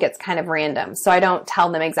them to think it's kind of random, so I don't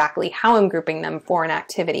tell them exactly how I'm grouping them for an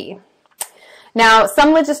activity. Now,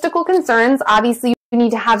 some logistical concerns, obviously you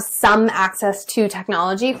need to have some access to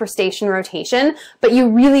technology for station rotation, but you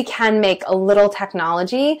really can make a little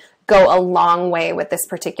technology go a long way with this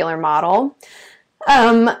particular model.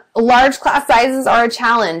 Large class sizes are a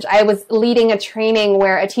challenge. I was leading a training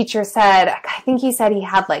where a teacher said, I think he said he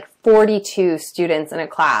had like 42 students in a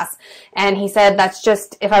class. And he said, that's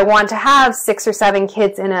just, if I want to have 6 or 7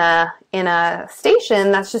 kids in a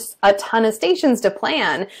station, that's just a ton of stations to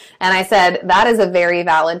plan. And I said, that is a very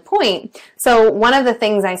valid point. So one of the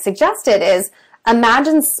things I suggested is,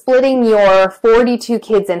 imagine splitting your 42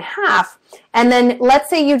 kids in half, and then let's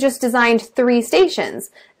say you just designed 3 stations.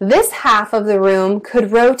 This half of the room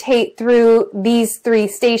could rotate through these 3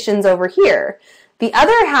 stations over here. The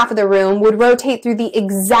other half of the room would rotate through the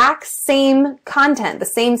exact same content, the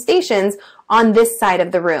same stations, on this side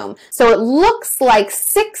of the room. So it looks like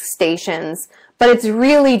 6 stations, but it's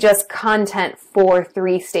really just content for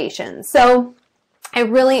 3 stations. So I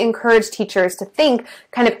really encourage teachers to think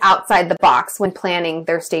kind of outside the box when planning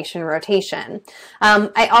their station rotation.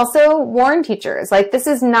 I also warn teachers, like, this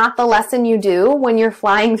is not the lesson you do when you're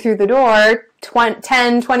flying through the door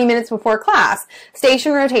 10, 20 minutes before class.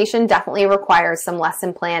 Station rotation definitely requires some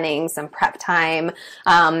lesson planning, some prep time.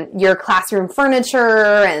 Your classroom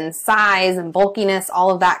furniture and size and bulkiness,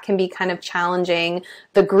 all of that can be kind of challenging.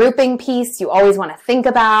 The grouping piece you always want to think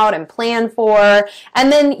about and plan for.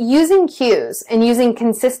 And then using cues and using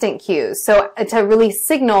consistent cues. So to really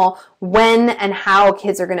signal when and how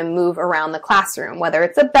kids are going to move around the classroom, whether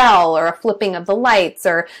it's a bell or a flipping of the lights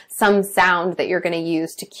or some sound that you're going to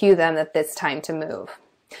use to cue them that it's time to move.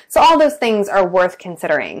 So all those things are worth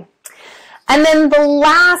considering. And then the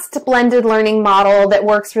last blended learning model that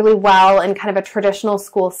works really well in kind of a traditional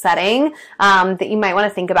school setting that you might want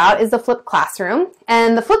to think about is the flipped classroom.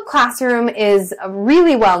 And the flipped classroom is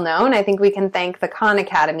really well known. I think we can thank the Khan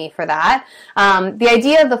Academy for that. The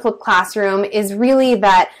idea of the flipped classroom is really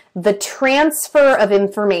that the transfer of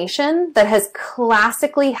information that has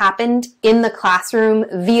classically happened in the classroom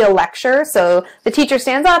via lecture, so the teacher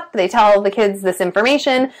stands up, they tell the kids this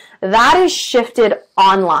information, that is shifted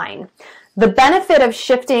online. The benefit of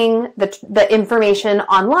shifting the information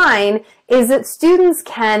online is that students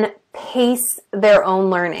can pace their own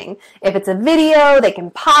learning. If it's a video, they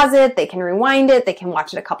can pause it, they can rewind it, they can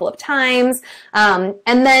watch it a couple of times, and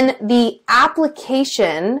then the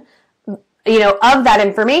application of that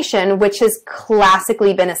information, which has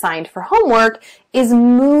classically been assigned for homework, is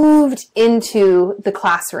moved into the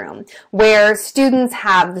classroom where students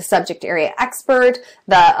have the subject area expert,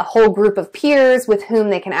 a whole group of peers with whom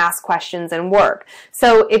they can ask questions and work.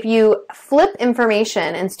 So if you flip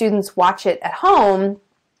information and students watch it at home,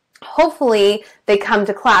 hopefully they come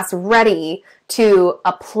to class ready to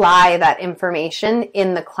apply that information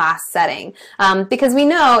in the class setting. Because we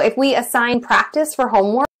know if we assign practice for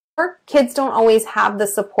homework, kids don't always have the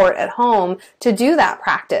support at home to do that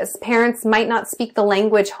practice. Parents might not speak the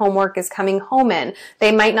language homework is coming home in.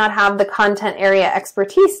 They might not have the content area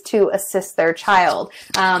expertise to assist their child.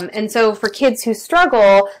 And so for kids who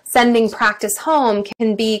struggle, sending practice home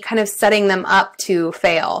can be kind of setting them up to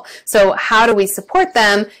fail. So how do we support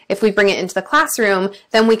them? If we bring it into the classroom,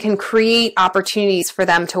 then we can create opportunities for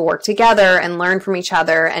them to work together and learn from each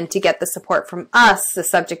other and to get the support from us, the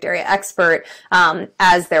subject area expert,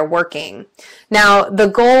 as they're working. Now, the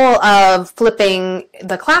goal of flipping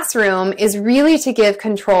the classroom is really to give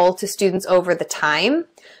control to students over the time,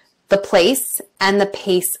 the place, and the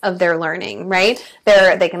pace of their learning, right?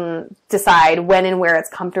 They can decide when and where it's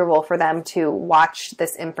comfortable for them to watch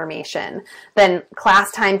this information. Then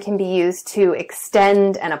class time can be used to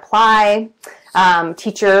extend and apply.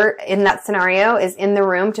 Teacher in that scenario is in the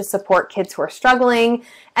room to support kids who are struggling.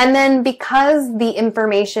 And then because the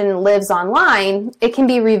information lives online, it can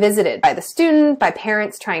be revisited by the student, by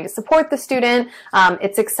parents trying to support the student.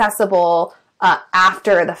 It's accessible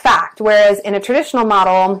after the fact. Whereas in a traditional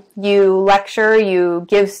model, you lecture, you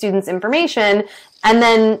give students information, and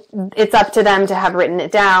then it's up to them to have written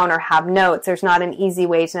it down or have notes. There's not an easy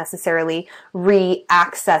way to necessarily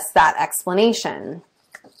re-access that explanation.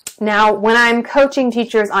 Now, when I'm coaching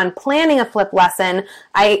teachers on planning a flip lesson,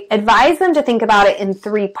 I advise them to think about it in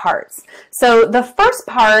 3 parts. So the first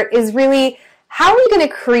part is really, how are we going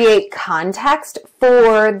to create context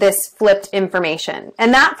for this flipped information?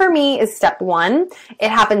 And that for me is step 1. It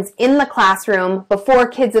happens in the classroom before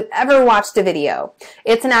kids have ever watched a video.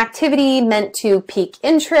 It's an activity meant to pique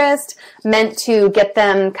interest, meant to get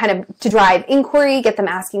them kind of to drive inquiry, get them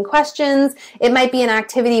asking questions. It might be an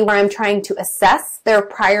activity where I'm trying to assess their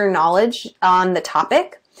prior knowledge on the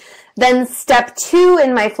topic. Then step 2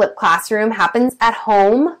 in my flipped classroom happens at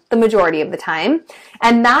home the majority of the time.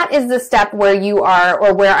 And that is the step where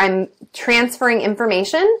where I'm transferring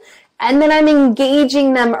information and then I'm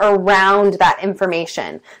engaging them around that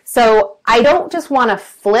information. So I don't just want to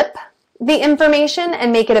flip the information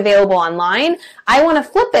and make it available online. I want to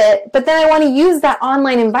flip it, but then I want to use that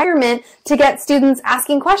online environment to get students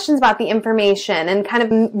asking questions about the information and kind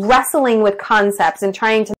of wrestling with concepts and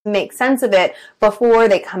trying to make sense of it before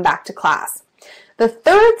they come back to class. The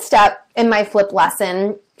third step in my flip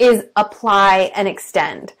lesson is apply and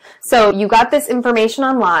extend. So you got this information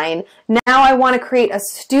online. Now I want to create a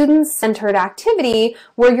student-centered activity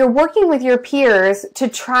where you're working with your peers to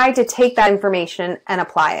try to take that information and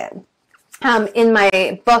apply it. In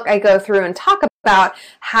my book, I go through and talk about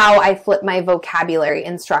how I flip my vocabulary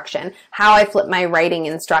instruction, how I flip my writing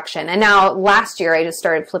instruction. And now last year, I just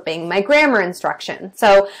started flipping my grammar instruction.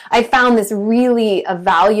 So I found this really a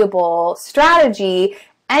valuable strategy.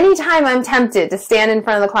 Anytime I'm tempted to stand in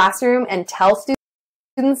front of the classroom and tell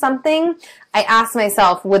students something, I ask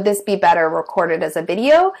myself, would this be better recorded as a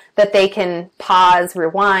video that they can pause,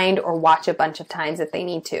 rewind, or watch a bunch of times if they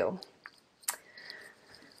need to?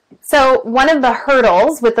 So one of the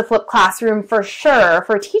hurdles with the flipped classroom for sure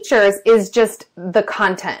for teachers is just the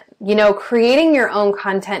content. You know, creating your own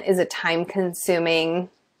content is a time-consuming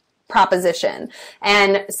proposition.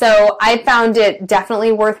 And so I found it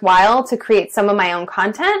definitely worthwhile to create some of my own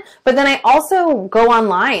content, but then I also go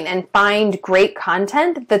online and find great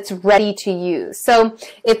content that's ready to use. So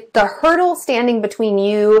if the hurdle standing between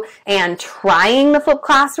you and trying the flipped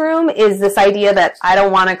classroom is this idea that I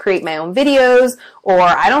don't want to create my own videos, or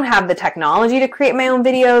I don't have the technology to create my own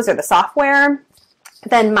videos or the software,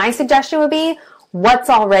 then my suggestion would be, what's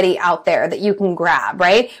already out there that you can grab,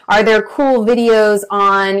 right? Are there cool videos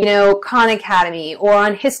on, Khan Academy or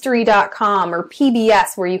on history.com or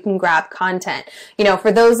PBS where you can grab content?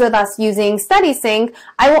 For those of us using StudySync,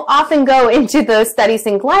 I will often go into the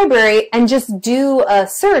StudySync library and just do a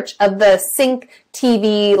search of the Sync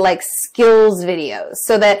TV skills videos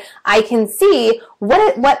so that I can see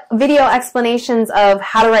what video explanations of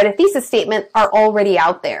how to write a thesis statement are already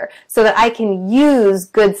out there so that I can use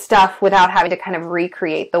good stuff without having to kind of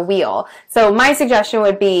recreate the wheel. So my suggestion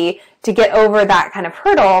would be to get over that kind of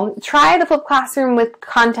hurdle, try the flipped classroom with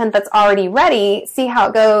content that's already ready, see how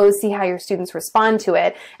it goes, see how your students respond to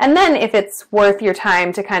it, and then if it's worth your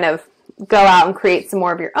time to kind of go out and create some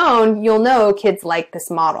more of your own, you'll know kids like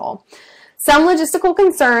this model. Some logistical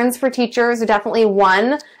concerns for teachers are definitely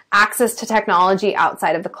one, access to technology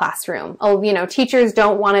outside of the classroom. Oh, teachers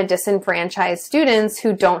don't want to disenfranchise students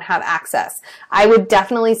who don't have access. I would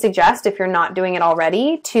definitely suggest, if you're not doing it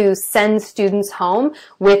already, to send students home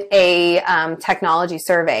with a technology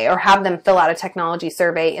survey, or have them fill out a technology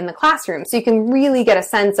survey in the classroom, so you can really get a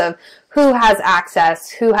sense of who has access,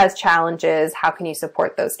 who has challenges, how can you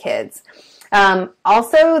support those kids.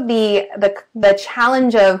 Also, the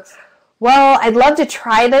challenge of, well, I'd love to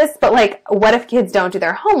try this, but what if kids don't do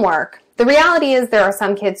their homework? The reality is there are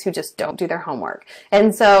some kids who just don't do their homework.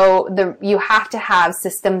 And so you have to have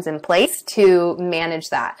systems in place to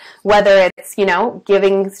manage that. Whether it's,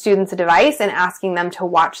 giving students a device and asking them to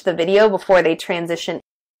watch the video before they transition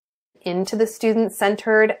into the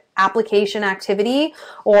student-centered application activity,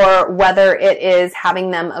 or whether it is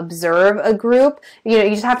having them observe a group, you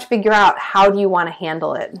just have to figure out how do you want to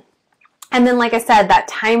handle it. And then, like I said, that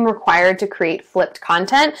time required to create flipped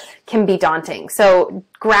content can be daunting. So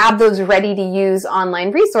grab those ready-to-use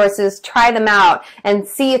online resources, try them out, and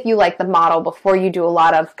see if you like the model before you do a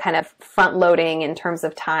lot of kind of front-loading in terms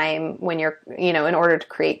of time when you're, in order to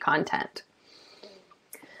create content.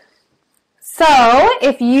 So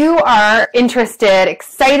if you are interested,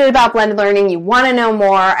 excited about blended learning, you want to know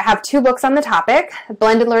more, I have 2 books on the topic.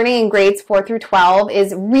 Blended Learning in Grades 4 through 12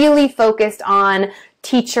 is really focused on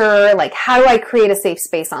teacher, how do I create a safe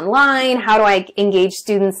space online? How do I engage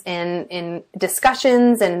students in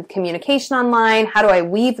discussions and communication online? How do I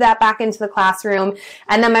weave that back into the classroom?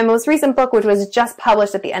 And then my most recent book, which was just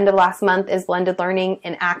published at the end of last month, is Blended Learning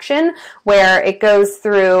in Action, where it goes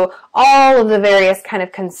through all of the various kind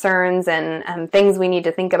of concerns and things we need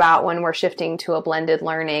to think about when we're shifting to a blended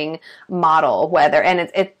learning model, and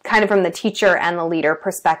it's kind of from the teacher and the leader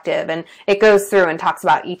perspective. And it goes through and talks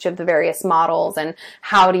about each of the various models and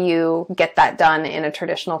how do you get that done in a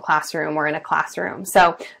traditional classroom or in a classroom.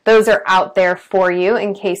 So those are out there for you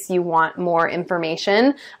in case you want more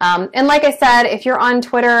information. And like I said, if you're on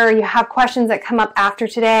Twitter, you have questions that come up after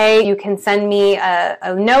today, you can send me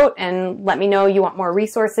a note and let me know you want more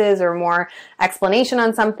resources or more explanation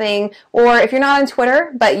on something. Or if you're not on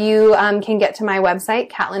Twitter, but you can get to my website,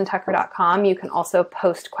 catlintucker.com, you can also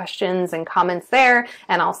post questions and comments there,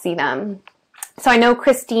 and I'll see them. So I know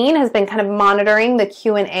Christine has been kind of monitoring the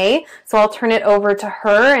Q&A, so I'll turn it over to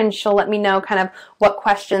her and she'll let me know kind of what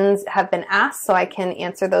questions have been asked so I can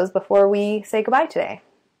answer those before we say goodbye today.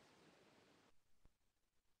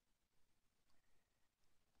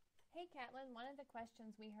 Hey Catlin, one of the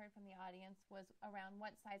questions we heard from the audience was around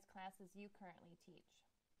what size classes you currently teach.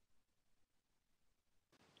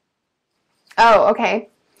 Oh, okay.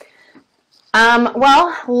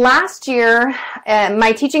 Well, last year,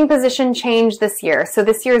 my teaching position changed this year. So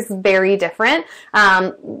this year is very different.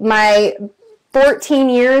 My 14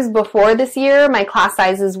 years before this year, my class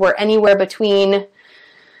sizes were anywhere between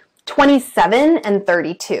 27 and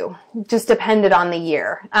 32, just depended on the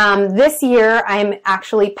year. This year, I'm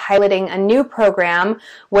actually piloting a new program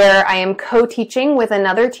where I am co-teaching with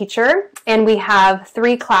another teacher, and we have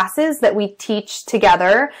 3 classes that we teach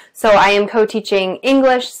together. So I am co-teaching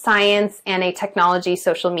English, science, and a technology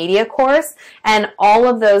social media course, and all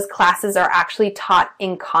of those classes are actually taught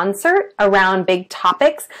in concert around big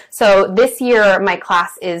topics. So this year, my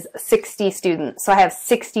class is 60 students. So I have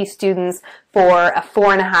 60 students for a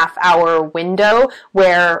 4.5-hour window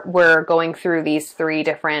where we're going through these 3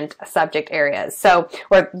 different subject areas. So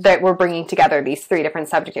we're bringing together these 3 different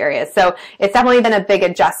subject areas. So it's definitely been a big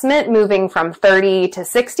adjustment moving from 30 to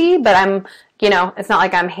 60, but it's not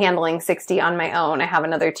like I'm handling 60 on my own. I have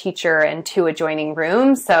another teacher and 2 adjoining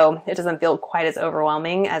rooms, so it doesn't feel quite as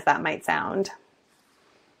overwhelming as that might sound.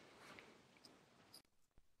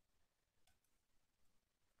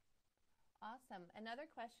 Awesome. Another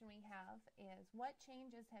question we have is, what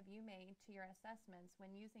changes have you made to your assessments when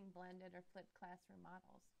using blended or flipped classroom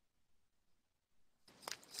models?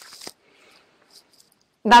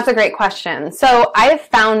 That's a great question. So I've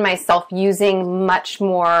found myself using much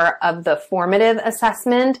more of the formative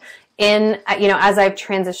assessment as I've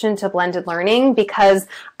transitioned to blended learning, because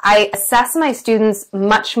I assess my students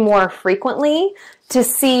much more frequently to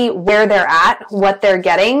see where they're at, what they're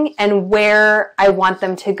getting, and where I want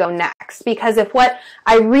them to go next. Because if what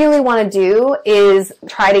I really want to do is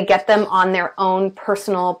try to get them on their own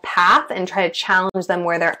personal path and try to challenge them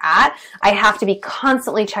where they're at, I have to be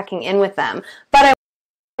constantly checking in with them. But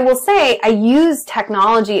I will say I use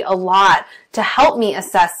technology a lot to help me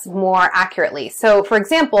assess more accurately. So for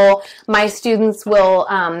example, my students will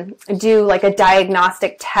do like a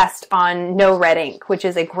diagnostic test on No Red Ink, which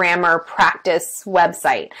is a grammar practice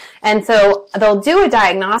website. And so they'll do a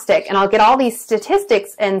diagnostic and I'll get all these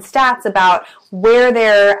statistics and stats about where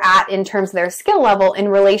they're at in terms of their skill level in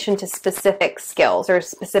relation to specific skills or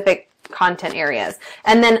specific content areas.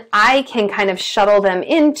 And then I can kind of shuttle them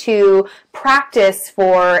into practice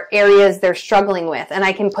for areas they're struggling with. And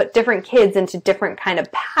I can put different kids into different kind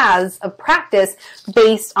of paths of practice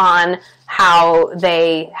based on how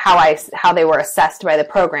they were assessed by the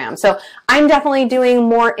program. So I'm definitely doing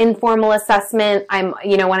more informal assessment. When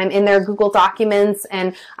I'm in their Google Documents,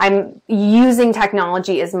 and I'm using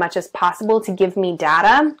technology as much as possible to give me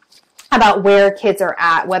data about where kids are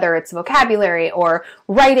at, whether it's vocabulary or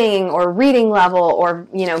writing or reading level or,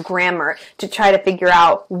 grammar, to try to figure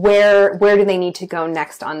out where do they need to go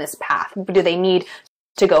next on this path. Do they need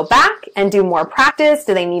to go back and do more practice?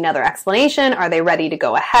 Do they need another explanation? Are they ready to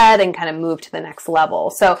go ahead and kind of move to the next level?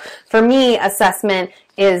 So for me, assessment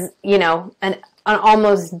is, an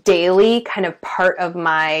almost daily kind of part of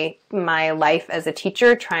my life as a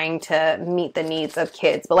teacher, trying to meet the needs of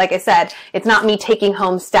kids. But like I said, it's not me taking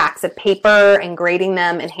home stacks of paper and grading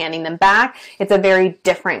them and handing them back. It's a very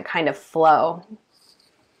different kind of flow.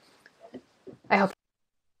 I hope.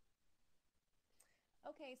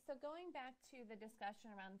 Okay, so going back to the discussion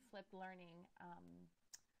around flipped learning,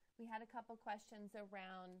 we had a couple questions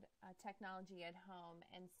around technology at home.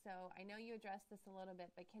 And so I know you addressed this a little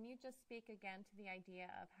bit, but can you just speak again to the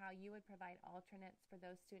idea of how you would provide alternates for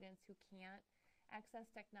those students who can't access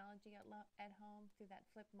technology at home through that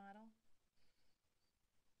flipped model?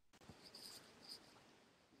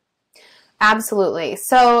 Absolutely.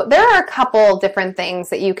 So there are a couple different things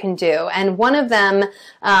that you can do, and one of them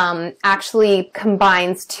actually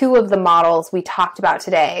combines two of the models we talked about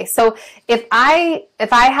today. So if I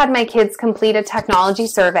had my kids complete a technology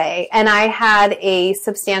survey and I had a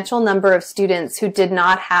substantial number of students who did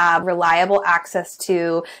not have reliable access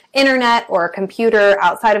to internet or a computer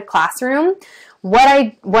outside of classroom, what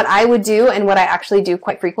I would do, and what I actually do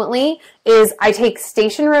quite frequently, is I take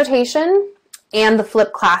station rotation and the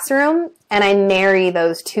flipped classroom, and I marry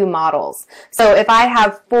those two models. So if I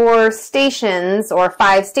have 4 stations or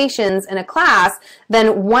 5 stations in a class,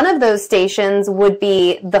 then one of those stations would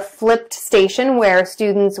be the flipped station where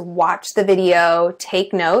students watch the video,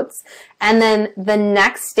 take notes, and then the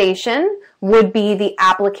next station would be the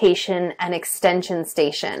application and extension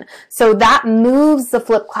station. So that moves the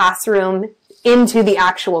flipped classroom into the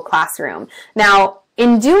actual classroom. Now,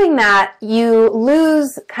 in doing that, you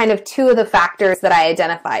lose kind of 2 of the factors that I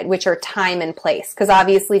identified, which are time and place, because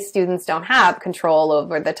obviously students don't have control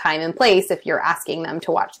over the time and place if you're asking them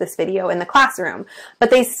to watch this video in the classroom. But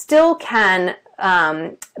they still can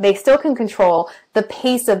control the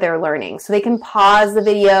pace of their learning. So they can pause the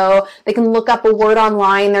video, they can look up a word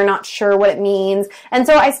online, they're not sure what it means. And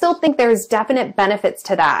so I still think there's definite benefits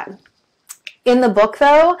to that. In the book,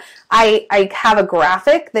 though, I have a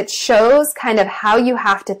graphic that shows kind of how you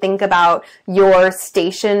have to think about your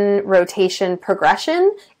station rotation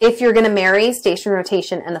progression if you're going to marry station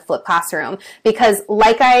rotation and the flipped classroom. Because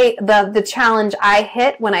like the challenge I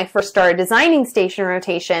hit when I first started designing station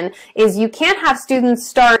rotation is you can't have students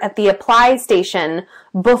start at the apply station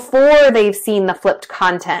before they've seen the flipped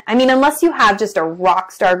content. I mean, unless you have just a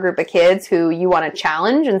rock star group of kids who you want to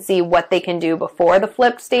challenge and see what they can do before the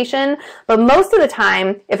flipped station. But most of the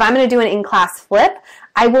time, if I'm going to do an in-class flip,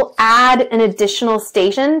 I will add an additional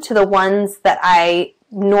station to the ones that I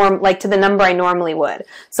to the number I normally would.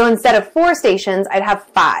 So instead of 4 stations, I'd have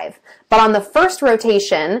 5. But on the first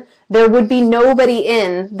rotation, there would be nobody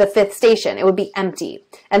in the 5th station. It would be empty.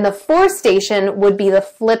 And the 4th station would be the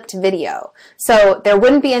flipped video. So there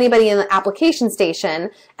wouldn't be anybody in the application station.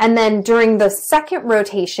 And then during the second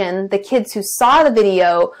rotation, the kids who saw the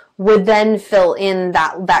video would then fill in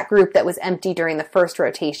that group that was empty during the first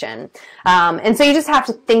rotation. And so you just have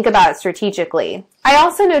to think about it strategically. I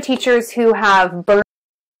also know teachers who have burnt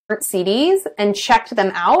CDs and checked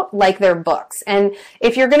them out like they're books. And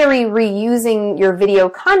if you're going to be reusing your video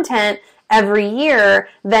content every year,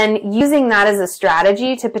 then using that as a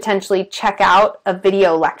strategy to potentially check out a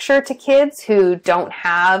video lecture to kids who don't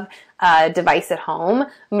have a device at home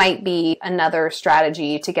might be another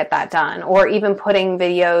strategy to get that done. Or even putting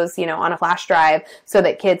videos, on a flash drive so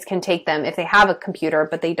that kids can take them if they have a computer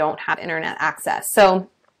but they don't have internet access. So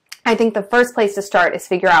I think the first place to start is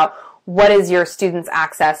figure out what is your students'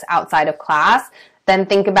 access outside of class. then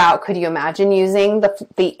think about, could you imagine using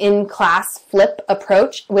the in-class flip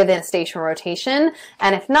approach within a station rotation?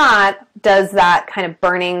 And if not, does that kind of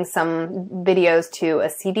burning some videos to a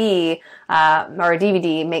CD or a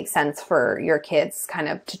DVD make sense for your kids kind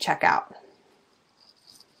of to check out?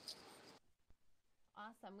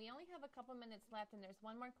 Awesome. We only have a couple minutes left, and there's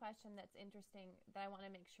one more question that's interesting that I want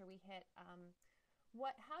to make sure we hit.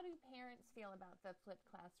 How do parents feel about the flipped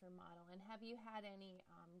classroom model, and have you had any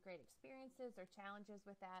great experiences or challenges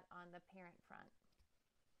with that on the parent front?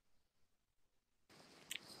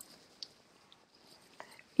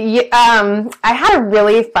 Yeah, I had a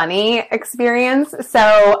really funny experience.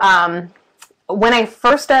 So when I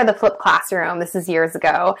first started the flipped classroom, this is years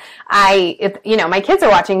ago, my kids are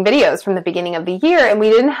watching videos from the beginning of the year, and we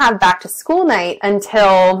didn't have back to school night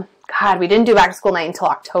until, we didn't do back to school night until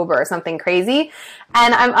October or something crazy.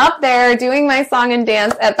 And I'm up there doing my song and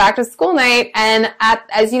dance at back to school night. And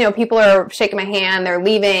as you know, people are shaking my hand, they're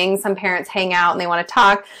leaving, some parents hang out and they want to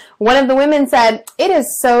talk. One of the women said, "It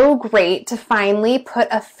is so great to finally put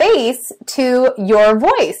a face to your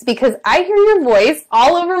voice, because I hear your voice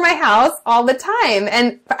all over my house all the time."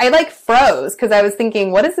 And I like froze because I was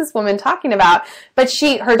thinking, what is this woman talking about? But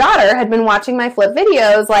her daughter had been watching my flip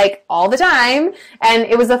videos like all the time. And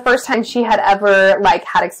it was the first time she had ever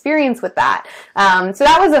had experience with that. So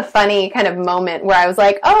that was a funny kind of moment where I was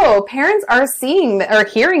like, oh, parents are seeing or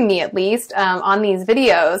hearing me at least on these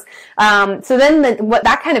videos. So then what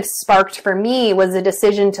that kind of sparked for me was a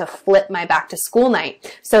decision to flip my back to school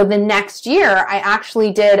night. So the next year I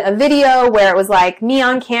actually did a video where it was like me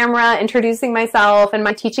on camera introducing myself and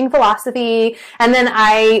my teaching philosophy. And then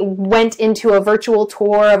I went into a virtual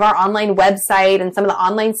tour of our online website and some of the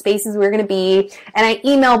online spaces we were going to be. And I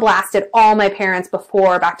email blasted all my parents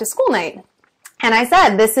before back to school night. And I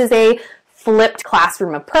said, this is a flipped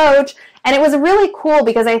classroom approach. And it was really cool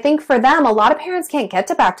because I think for them, a lot of parents can't get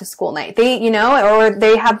to back to school night. Or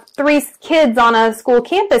they have 3 kids on a school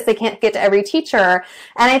campus. They can't get to every teacher.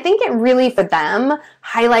 And I think it really, for them,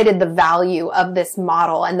 highlighted the value of this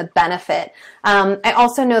model and the benefit. I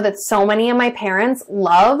also know that so many of my parents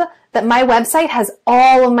love that my website has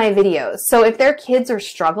all of my videos. So if their kids are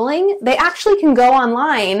struggling, they actually can go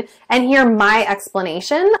online and hear my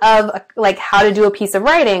explanation of how to do a piece of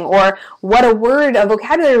writing or what a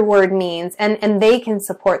vocabulary word means, and they can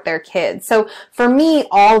support their kids. So for me,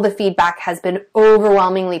 all the feedback has been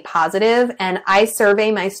overwhelmingly positive, and I survey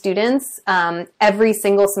my students every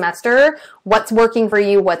single semester, what's working for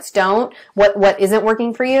you, what isn't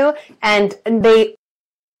working for you, and they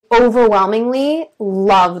overwhelmingly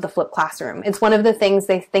love the flipped classroom. It's one of the things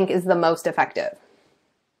they think is the most effective.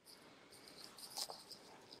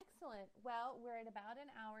 Excellent. Well, we're at about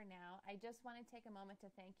an hour now. I just want to take a moment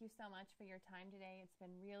to thank you so much for your time today. It's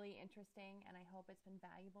been really interesting, and I hope it's been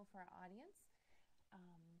valuable for our audience.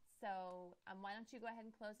 So why don't you go ahead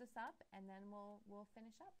and close this up, and then we'll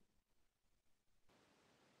finish up.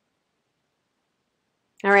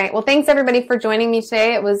 All right. Well, thanks everybody for joining me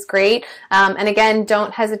today. It was great. And again,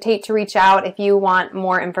 don't hesitate to reach out if you want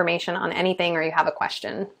more information on anything or you have a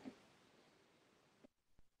question.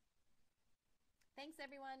 Thanks,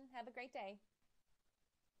 everyone. Have a great day.